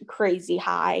just crazy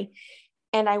high.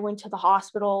 And I went to the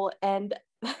hospital, and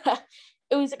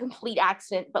it was a complete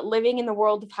accident. But living in the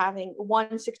world of having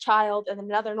one sick child and then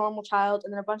another normal child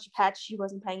and then a bunch of pets, she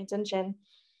wasn't paying attention.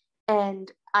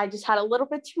 And I just had a little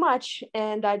bit too much,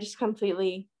 and I just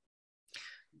completely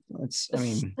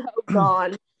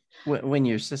gone. When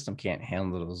your system can't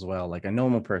handle it as well, like a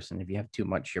normal person, if you have too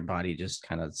much, your body just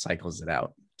kind of cycles it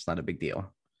out. It's not a big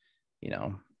deal,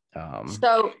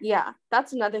 So yeah,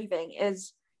 that's another thing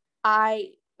is I,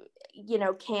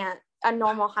 can't, a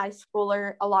normal high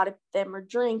schooler, a lot of them are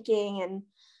drinking and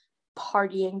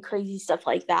partying, crazy stuff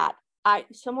like that.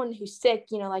 Someone who's sick,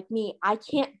 like me, I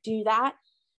can't do that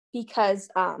because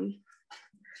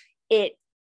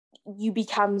you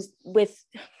becomes with,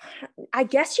 I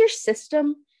guess your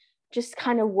system just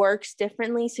kind of works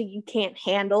differently, so you can't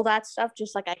handle that stuff,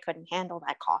 just like I couldn't handle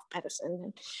that cough medicine,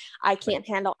 and I can't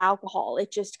handle alcohol. It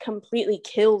just completely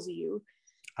kills you.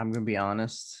 I'm gonna be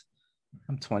honest,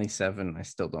 I'm 27. I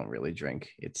still don't really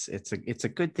drink. It's a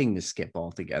good thing to skip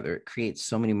altogether. It creates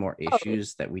so many more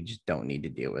issues that we just don't need to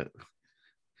deal with.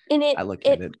 And I look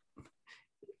at it.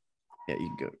 Yeah,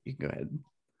 you can go ahead.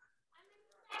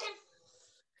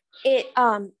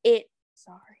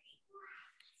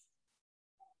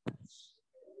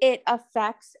 It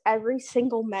affects every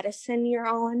single medicine you're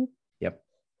on. Yep.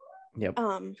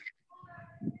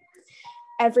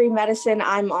 Every medicine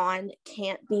I'm on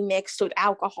can't be mixed with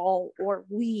alcohol or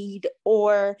weed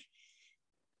or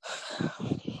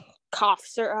cough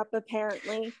syrup,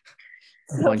 apparently.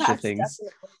 A bunch of things.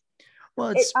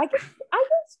 Well, I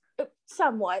guess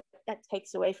somewhat that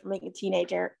takes away from being a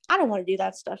teenager. I don't want to do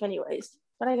that stuff anyways,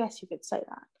 but I guess you could say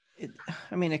that.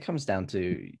 It comes down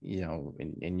to,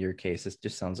 in your case, it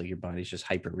just sounds like your body's just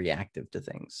hyper reactive to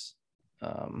things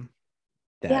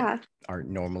that aren't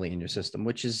normally in your system,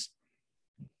 which is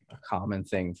a common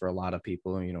thing for a lot of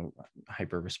people,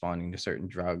 hyper responding to certain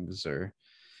drugs or.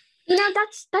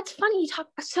 That's funny you talk.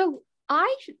 So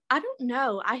I don't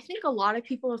know. I think a lot of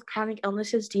people with chronic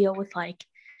illnesses deal with, like,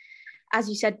 as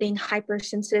you said, being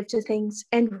hypersensitive to things.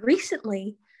 And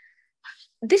recently,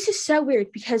 this is so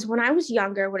weird because when I was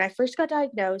younger, when I first got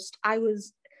diagnosed, I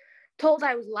was told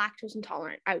I was lactose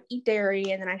intolerant. I would eat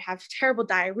dairy and then I'd have terrible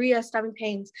diarrhea, stomach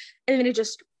pains, and then it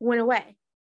just went away.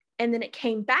 And then it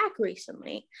came back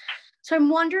recently. So I'm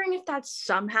wondering if that's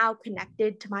somehow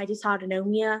connected to my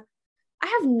dysautonomia.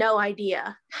 I have no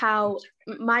idea how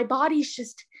my body's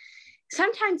just,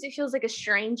 sometimes it feels like a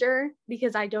stranger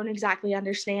because I don't exactly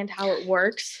understand how it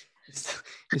works.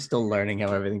 You're still learning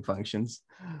how everything functions.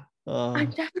 I'm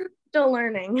definitely still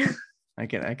learning. I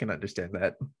can understand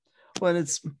that. Well,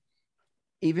 it's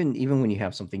even when you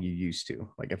have something you're used to,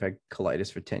 like I've had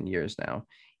colitis for 10 years now,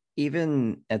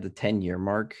 even at the 10-year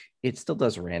mark, it still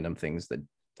does random things that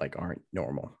like aren't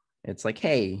normal. It's like,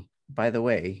 hey, by the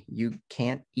way, you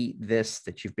can't eat this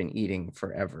that you've been eating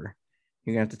forever.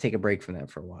 You're gonna have to take a break from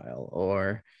that for a while.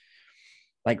 Or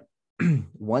like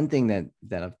one thing that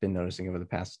I've been noticing over the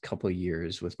past couple of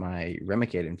years with my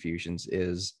Remicade infusions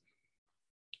is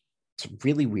it's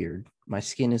really weird. My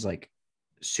skin is like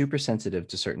super sensitive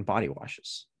to certain body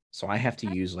washes. So I have to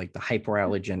use like the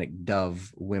hypoallergenic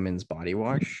Dove women's body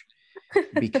wash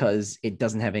because it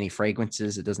doesn't have any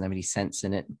fragrances. It doesn't have any scents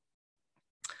in it.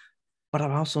 But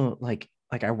I'm also like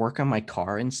I work on my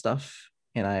car and stuff.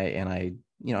 And I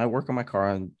work on my car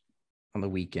on the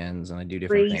weekends and I do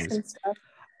different things. And stuff.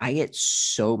 I get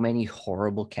so many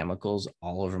horrible chemicals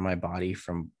all over my body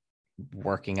from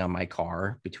working on my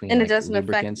car between and it doesn't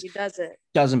lubricants. Affect you, does it?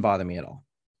 Doesn't bother me at all.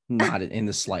 Not in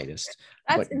the slightest.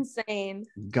 That's insane.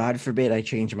 God forbid I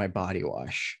change my body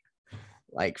wash,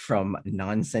 like from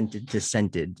non-scented to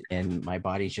scented, and my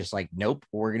body's just like, nope,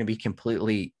 we're gonna be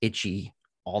completely itchy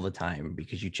all the time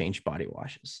because you changed body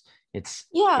washes. It's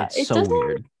so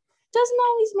weird. Doesn't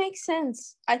always make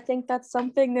sense. I think that's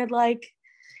something that like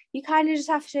you kind of just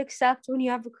have to accept when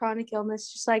you have a chronic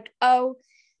illness. Just like, oh,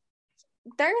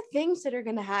 there are things that are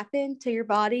going to happen to your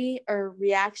body or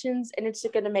reactions, and it's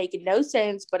going to make no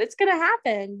sense, but it's going to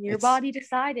happen. Your body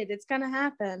decided it's going to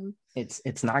happen.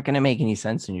 It's not going to make any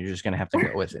sense, and you're just going to have to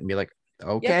go with it and be like,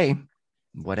 okay, yep.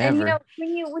 Whatever. And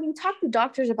when you talk to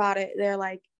doctors about it, they're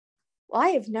like, well, I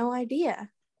have no idea.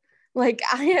 Like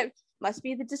must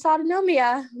be the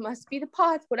dysautonomia, must be the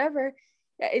POTS, whatever.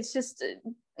 It's just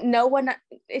no one.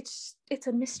 It's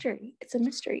a mystery. It's a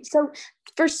mystery. So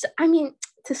to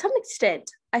some extent,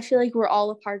 I feel like we're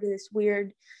all a part of this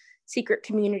weird secret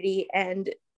community, and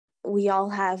we all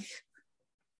have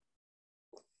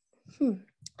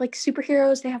like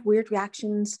superheroes. They have weird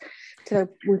reactions to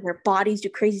when their bodies do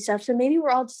crazy stuff. So maybe we're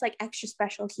all just like extra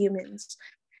special humans,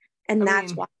 and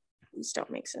that's why these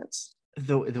don't make sense.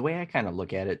 The way I kind of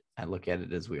look at it,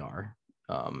 as we are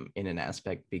in an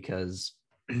aspect, because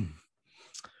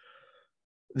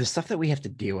the stuff that we have to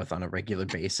deal with on a regular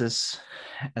basis,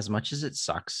 as much as it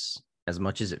sucks, as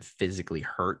much as it physically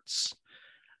hurts,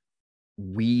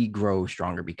 we grow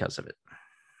stronger because of it.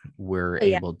 We're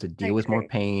able to deal with more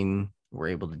pain. We're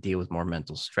able to deal with more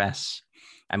mental stress.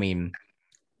 I mean,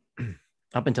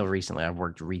 up until recently, I've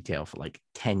worked retail for like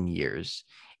 10 years.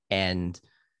 And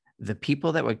the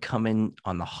people that would come in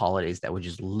on the holidays that would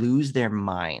just lose their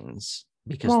minds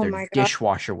because their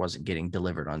dishwasher wasn't getting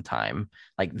delivered on time.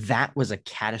 Like that was a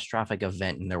catastrophic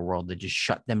event in their world that just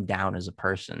shut them down as a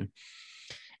person.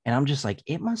 And I'm just like,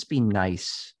 it must be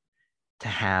nice to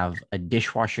have a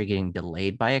dishwasher getting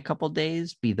delayed by a couple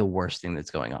days be the worst thing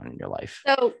that's going on in your life.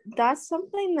 So that's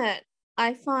something that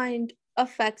I find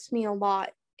affects me a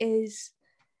lot is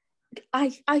I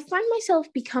find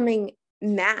myself becoming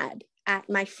mad at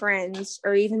my friends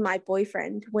or even my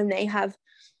boyfriend when they have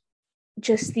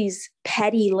just these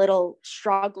petty little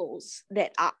struggles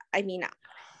that I mean,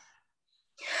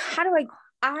 how do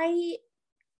I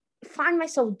find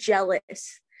myself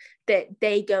jealous that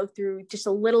they go through just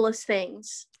the littlest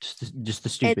things. Just the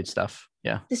stupid stuff.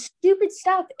 Yeah. The stupid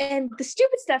stuff. And the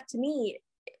stupid stuff to me,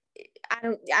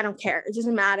 I don't care. It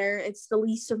doesn't matter. It's the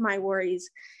least of my worries.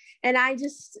 And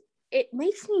it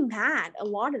makes me mad a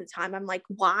lot of the time. I'm like,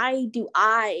 why do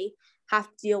I have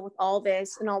to deal with all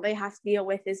this? And all they have to deal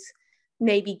with is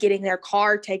maybe getting their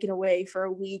car taken away for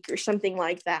a week or something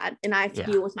like that. And I have to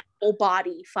deal with my whole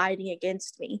body fighting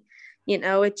against me. You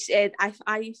know, I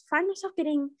find myself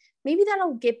getting, maybe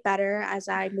that'll get better as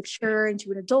I mature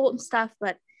into an adult and stuff.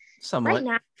 But somewhat. Right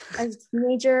now, as a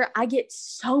teenager, I get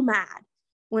so mad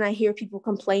when I hear people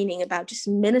complaining about just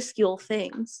minuscule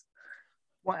things.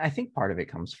 Well, I think part of it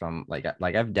comes from like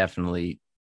I've definitely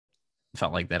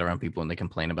felt like that around people when they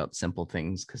complain about simple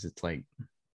things, because it's like,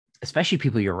 especially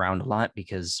people you're around a lot,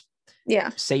 because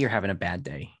say you're having a bad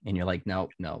day and you're like, no,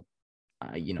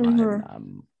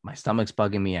 my stomach's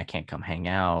bugging me, I can't come hang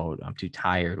out, I'm too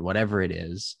tired, whatever it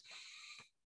is.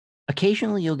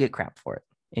 Occasionally you'll get crap for it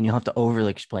and you'll have to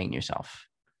overly explain yourself.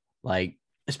 Like,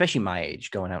 especially my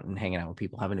age, going out and hanging out with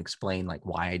people, having to explain like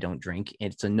why I don't drink.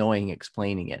 It's annoying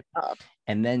explaining it.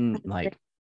 And then like,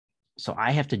 so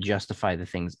I have to justify the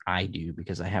things I do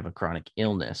because I have a chronic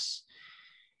illness.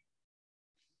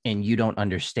 And you don't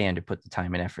understand or put the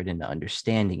time and effort into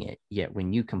understanding it. Yet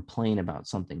when you complain about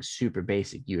something super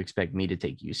basic, you expect me to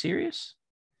take you serious?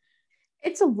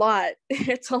 It's a lot.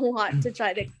 It's a lot to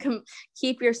try to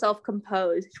keep yourself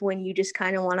composed when you just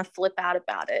kind of want to flip out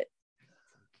about it,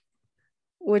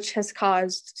 which has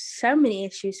caused so many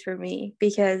issues for me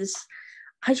because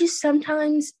I just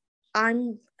sometimes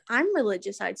I'm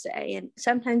religious, I'd say, and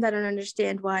sometimes I don't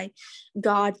understand why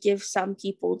God gives some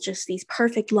people just these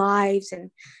perfect lives and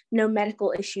no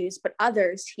medical issues, but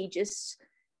others he just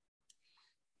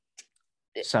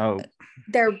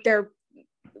they're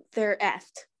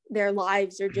effed. Their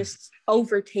lives are just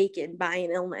overtaken by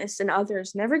an illness, and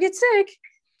others never get sick.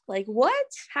 Like, what?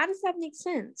 How does that make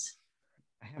sense?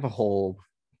 I have a whole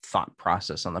thought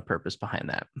process on the purpose behind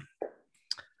that.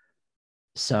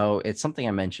 So it's something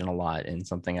I mention a lot and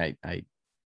something I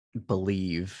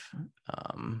believe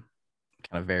kind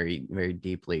of very, very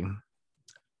deeply.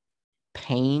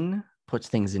 Pain puts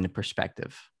things into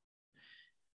perspective.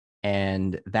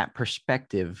 And that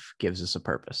perspective gives us a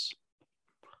purpose.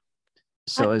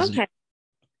 So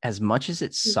as much as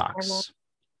it sucks,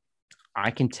 I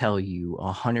can tell you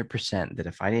 100% that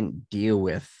if I didn't deal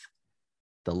with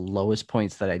the lowest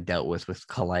points that I dealt with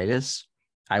colitis,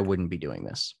 I wouldn't be doing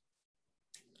this.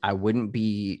 I wouldn't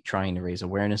be trying to raise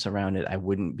awareness around it. I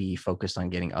wouldn't be focused on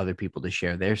getting other people to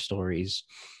share their stories.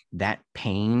 That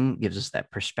pain gives us that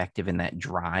perspective and that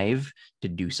drive to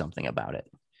do something about it.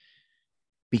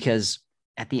 Because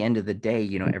at the end of the day,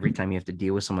 you know, every time you have to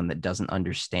deal with someone that doesn't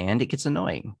understand, it gets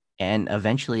annoying. And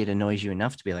eventually it annoys you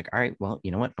enough to be like, all right, well, you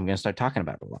know what? I'm going to start talking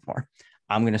about it a lot more.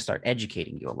 I'm going to start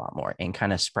educating you a lot more and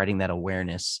kind of spreading that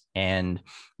awareness and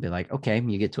be like, okay,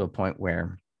 you get to a point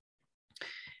where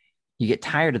you get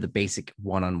tired of the basic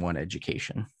one-on-one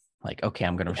education. Like, okay,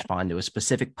 I'm going to respond to a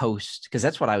specific post, because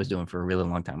that's what I was doing for a really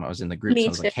long time. I was in the groups. I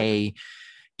was like, hey,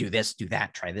 do this, do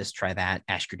that, try this, try that,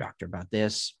 ask your doctor about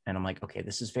this. And I'm like, okay,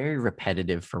 this is very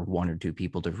repetitive for one or two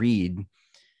people to read. And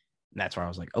that's where I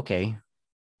was like, okay,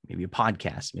 maybe a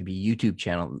podcast, maybe a YouTube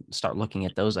channel, start looking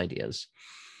at those ideas.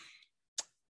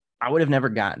 I would have never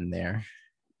gotten there,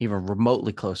 even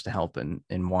remotely close to helping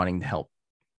and wanting to help,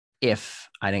 if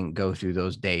I didn't go through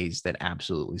those days that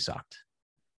absolutely sucked.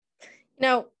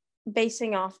 No,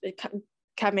 basing off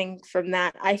coming from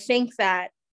that, I think that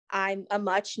I'm a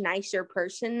much nicer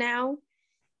person now,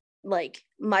 like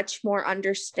much more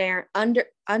understanding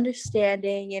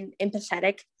and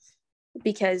empathetic,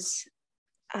 because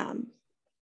I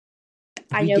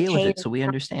know deal with it, so we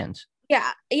understand.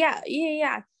 Yeah.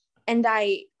 And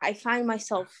I find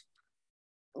myself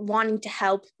wanting to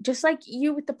help, just like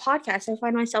you with the podcast. I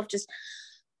find myself just,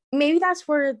 maybe that's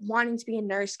where wanting to be a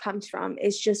nurse comes from,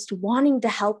 is just wanting to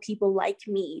help people like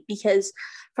me, because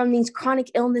from these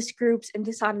chronic illness groups and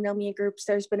dysautonomia groups,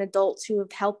 there's been adults who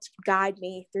have helped guide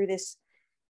me through this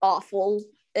awful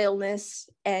illness.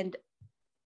 And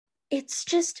it's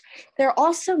just, they're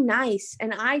all so nice.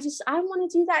 And I want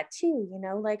to do that too,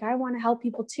 like I want to help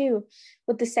people too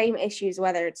with the same issues,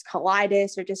 whether it's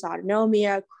colitis or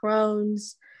dysautonomia,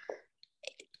 Crohn's,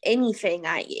 anything.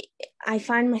 I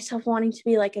find myself wanting to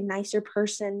be like a nicer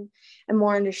person and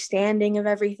more understanding of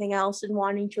everything else, and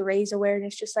wanting to raise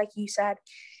awareness, just like you said,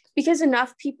 because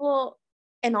enough people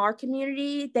in our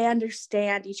community, they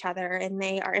understand each other and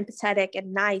they are empathetic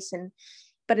and nice.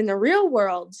 But in the real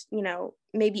world,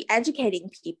 maybe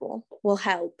educating people will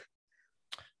help.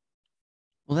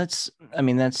 Well, that's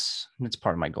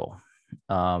part of my goal.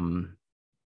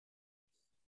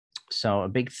 So a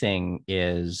big thing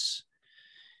is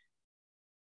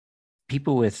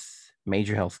people with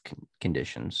major health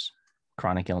conditions,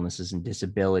 chronic illnesses, and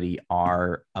disability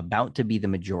are about to be the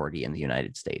majority in the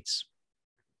United States.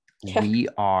 Yeah. We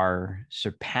are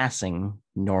surpassing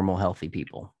normal healthy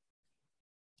people.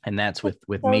 And that's with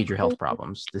major health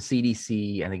problems. The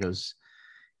CDC, I think it was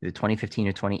either 2015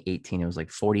 or 2018, it was like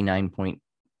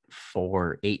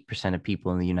 49.48% of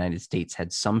people in the United States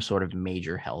had some sort of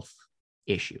major health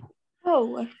issue.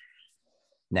 Oh.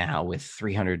 Now, with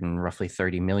 300 and roughly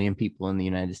 30 million people in the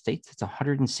United States, it's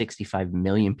 165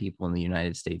 million people in the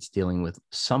United States dealing with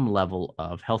some level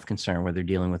of health concern, where they're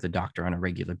dealing with a doctor on a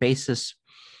regular basis.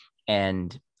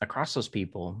 And across those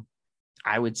people,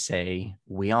 I would say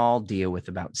we all deal with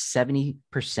about 70%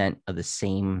 of the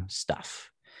same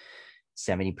stuff.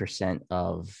 70%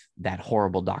 of that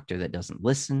horrible doctor that doesn't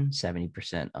listen,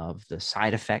 70% of the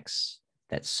side effects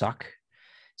that suck,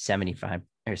 70%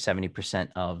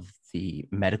 of the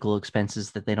medical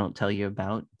expenses that they don't tell you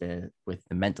about, with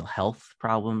the mental health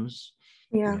problems,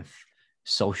 with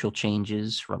social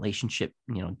changes, relationship,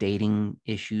 dating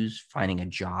issues, finding a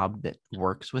job that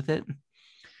works with it.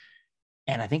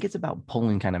 And I think it's about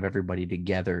pulling kind of everybody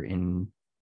together and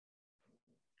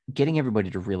getting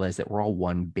everybody to realize that we're all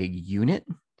one big unit,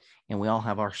 and we all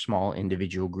have our small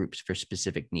individual groups for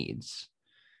specific needs.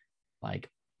 Like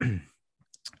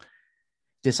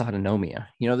dysautonomia,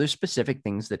 there's specific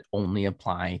things that only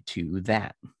apply to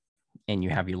that, and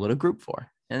you have your little group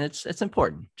for, and it's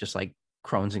important. Just like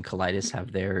Crohn's and colitis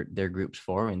have their groups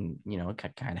for, and it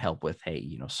can kind of help with,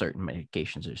 hey, certain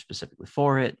medications are specifically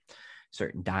for it,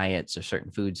 certain diets or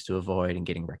certain foods to avoid, and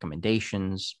getting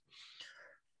recommendations.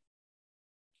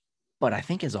 But I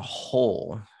think as a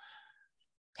whole,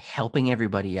 helping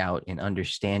everybody out and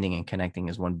understanding and connecting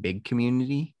as one big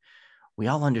community, we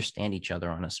all understand each other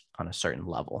on a certain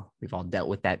level. We've all dealt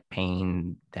with that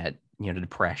pain, that,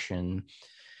 depression,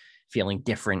 feeling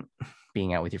different,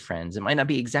 being out with your friends. It might not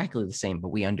be exactly the same, but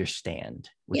we understand,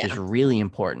 which is really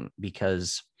important,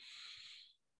 because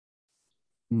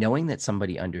knowing that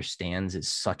somebody understands is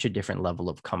such a different level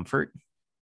of comfort.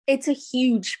 It's a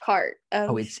huge part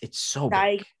of it's so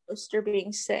diagnosed or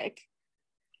being sick.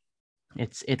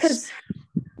 It's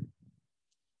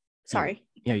sorry.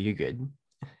 Yeah, you're good.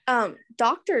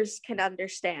 Doctors can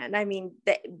understand. I mean,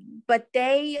 but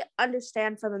they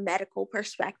understand from a medical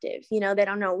perspective. They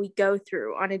don't know what we go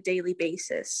through on a daily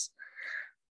basis.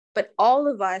 But all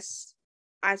of us,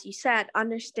 as you said,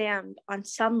 understand on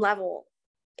some level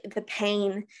the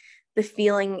pain, the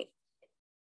feeling,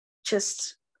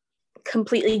 just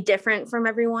completely different from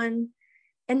everyone.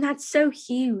 And that's so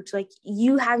huge. Like,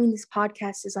 you having this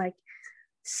podcast is like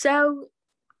so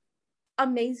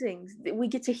amazing. We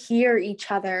get to hear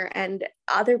each other and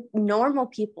other normal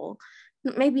people.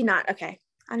 Maybe not. Okay,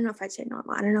 I don't know if I'd say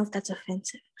normal. I don't know if that's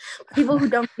offensive. People who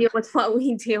don't deal with what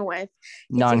we deal with.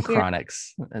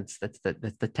 Non-chronics. That's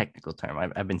the technical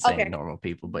term. I've been saying normal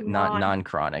people, but not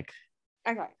non-chronic.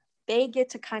 Okay, they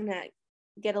get to kind of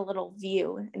get a little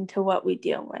view into what we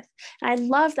deal with. And I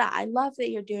love that. I love that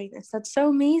you're doing this. That's so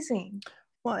amazing.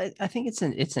 Well, I think it's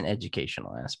an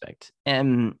educational aspect,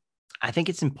 and I think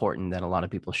it's important that a lot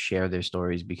of people share their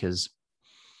stories, because,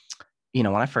 when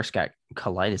I first got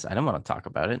colitis, I don't want to talk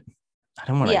about it. I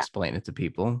don't want to explain it to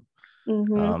people.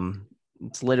 Mm-hmm.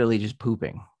 It's literally just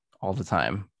pooping all the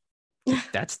time.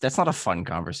 That's not a fun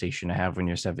conversation to have when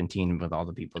you're 17 with all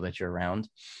the people that you're around.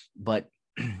 But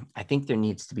I think there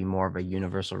needs to be more of a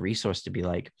universal resource to be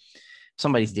like, if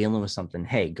somebody's dealing with something,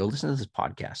 hey, go listen to this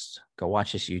podcast, go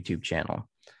watch this YouTube channel.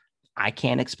 I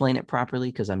can't explain it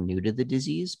properly because I'm new to the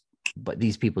disease, but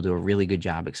these people do a really good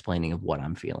job explaining of what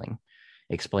I'm feeling,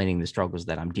 explaining the struggles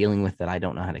that I'm dealing with that I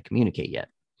don't know how to communicate yet,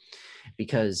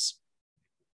 because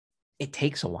it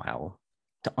takes a while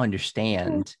to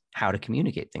understand how to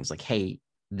communicate things. Like, hey,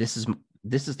 this is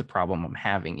the problem I'm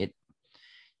having.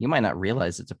 You might not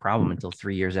realize it's a problem until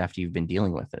 3 years after you've been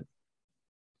dealing with it.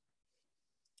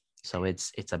 So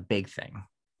it's a big thing.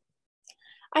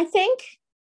 I think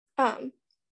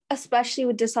especially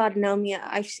with dysautonomia,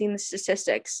 I've seen the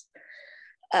statistics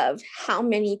of how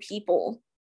many people,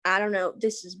 I don't know,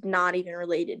 this is not even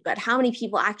related, but how many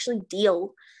people actually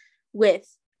deal with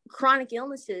chronic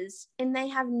illnesses and they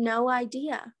have no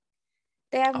idea.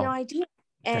 They have no idea.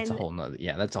 That's a And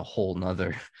whole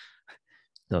nother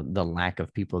the lack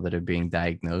of people that are being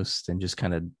diagnosed and just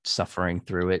kind of suffering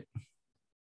through it.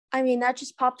 I mean, that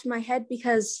just popped in my head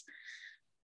because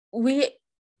the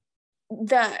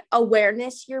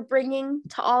awareness you're bringing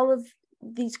to all of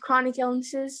these chronic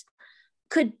illnesses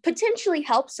could potentially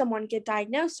help someone get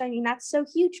diagnosed. I mean, that's so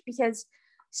huge because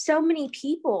so many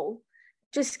people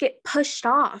just get pushed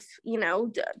off,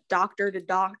 doctor to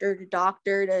doctor to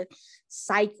doctor to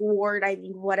psych ward, I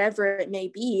mean, whatever it may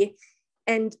be.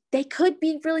 And they could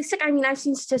be really sick. I mean, I've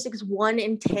seen statistics 1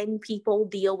 in 10 people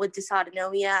deal with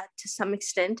dysautonomia to some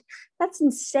extent. That's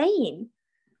insane.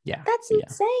 Yeah. That's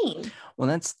insane. Well,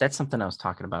 that's something I was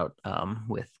talking about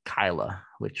with Kyla,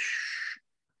 which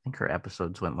I think her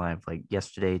episodes went live like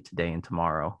yesterday, today, and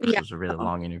tomorrow. This was a really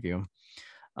long interview.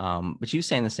 But she was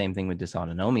saying the same thing with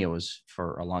dysautonomia. Was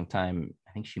for a long time.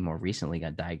 I think she more recently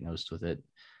got diagnosed with it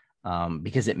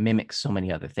because it mimics so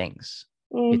many other things.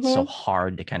 It's so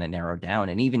hard to kind of narrow down,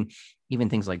 and even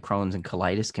things like Crohn's and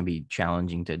colitis can be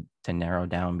challenging to narrow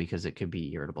down because it could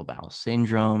be irritable bowel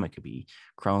syndrome, it could be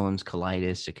Crohn's,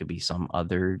 colitis, it could be some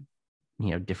other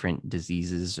different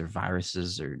diseases or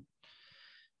viruses or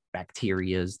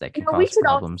bacterias that can cause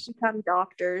problems. We should all become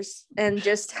doctors and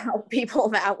just help people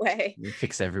that way.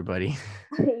 Fix everybody.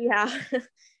 Yeah.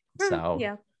 So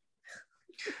yeah.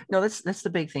 No, that's the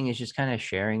big thing, is just kind of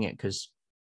sharing it, because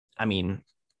I mean,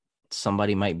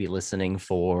 somebody might be listening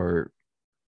for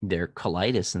their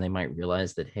colitis and they might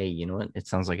realize that, hey, you know what, it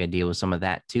sounds like I deal with some of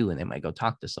that too, and they might go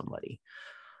talk to somebody,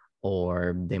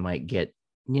 or they might get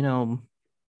some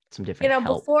different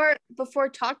help. Before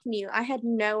talking to you, I had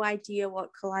no idea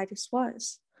what colitis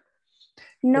was.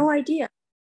 No idea.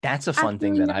 That's a fun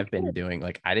thing that I've been doing.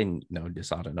 Like, I didn't know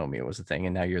dysautonomia was a thing,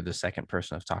 and now you're the second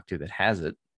person I've talked to that has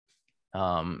it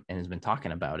and has been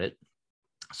talking about it.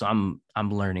 So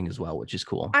I'm learning as well, which is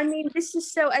cool. I mean, this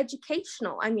is so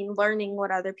educational. I mean, learning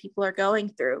what other people are going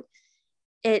through.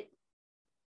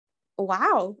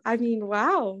 Wow.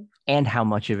 And how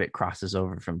much of it crosses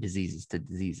over from diseases to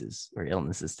diseases or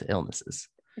illnesses to illnesses.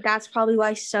 That's probably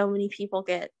why so many people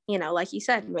get, like you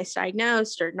said,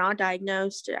 misdiagnosed or not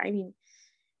diagnosed. I mean,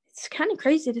 it's kind of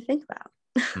crazy to think about.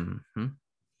 Mm-hmm.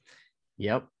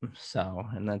 Yep. So,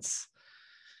 and that's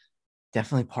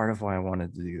definitely part of why I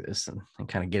wanted to do this and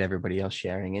kind of get everybody else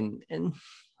sharing. And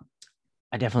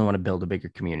I definitely want to build a bigger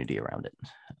community around it.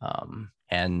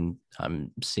 And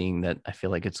I'm seeing that I feel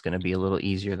like it's going to be a little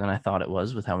easier than I thought it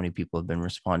was, with how many people have been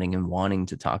responding and wanting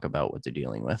to talk about what they're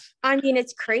dealing with. I mean,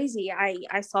 it's crazy.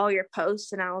 I saw your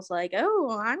post and I was like,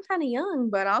 oh, I'm kind of young,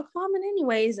 but I'll comment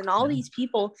anyways. And all these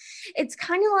people, it's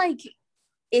kind of like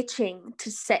itching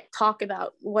to talk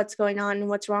about what's going on and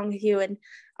what's wrong with you. And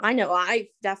I know I've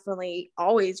definitely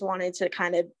always wanted to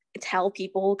kind of tell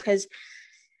people, because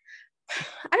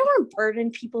I don't want to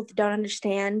burden people that don't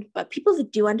understand, but people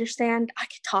that do understand, I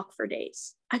could talk for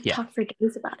days. I could talk for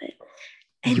days about it.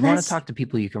 And you want to talk to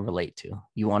people you can relate to.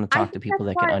 You want to talk to people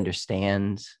that can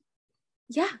understand.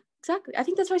 Yeah, exactly. I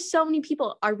think that's why so many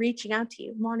people are reaching out to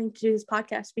you, wanting to do this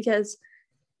podcast, because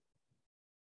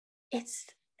it's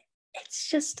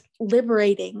just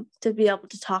liberating to be able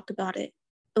to talk about it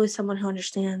with someone who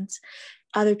understands.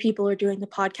 Other people are doing the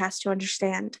podcast to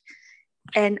understand.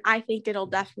 And I think it'll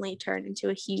definitely turn into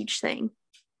a huge thing.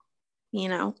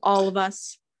 All of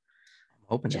us. I'm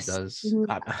hoping it does.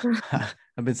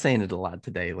 I've been saying it a lot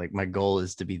today. Like, my goal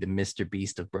is to be the Mr.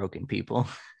 Beast of broken people.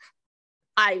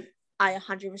 I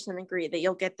 100% agree that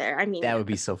you'll get there. I mean, that would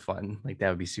be so fun. Like, that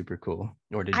would be super cool.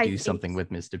 Or to do something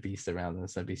with Mr. Beast around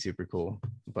us. That'd be super cool.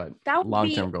 But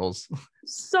long-term goals.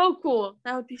 So cool.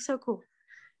 That would be so cool.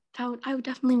 I would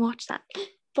definitely watch that.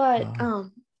 But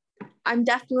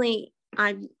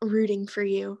I'm rooting for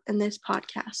you in this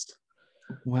podcast.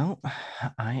 Well,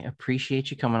 I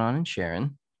appreciate you coming on and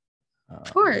sharing.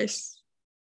 Of course.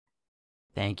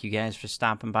 Thank you guys for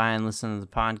stopping by and listening to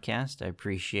the podcast. I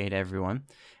appreciate everyone.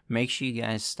 Make sure you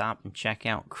guys stop and check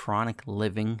out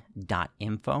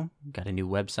chronicliving.info. Got a new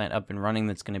website up and running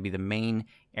that's going to be the main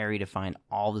area to find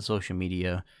all the social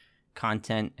media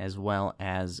content as well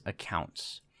as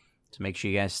accounts. So make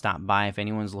sure you guys stop by if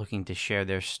anyone's looking to share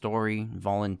their story,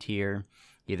 volunteer,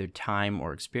 either time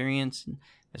or experience.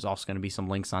 There's also going to be some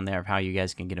links on there of how you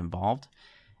guys can get involved.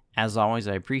 As always,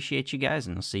 I appreciate you guys,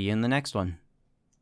 and I'll see you in the next one.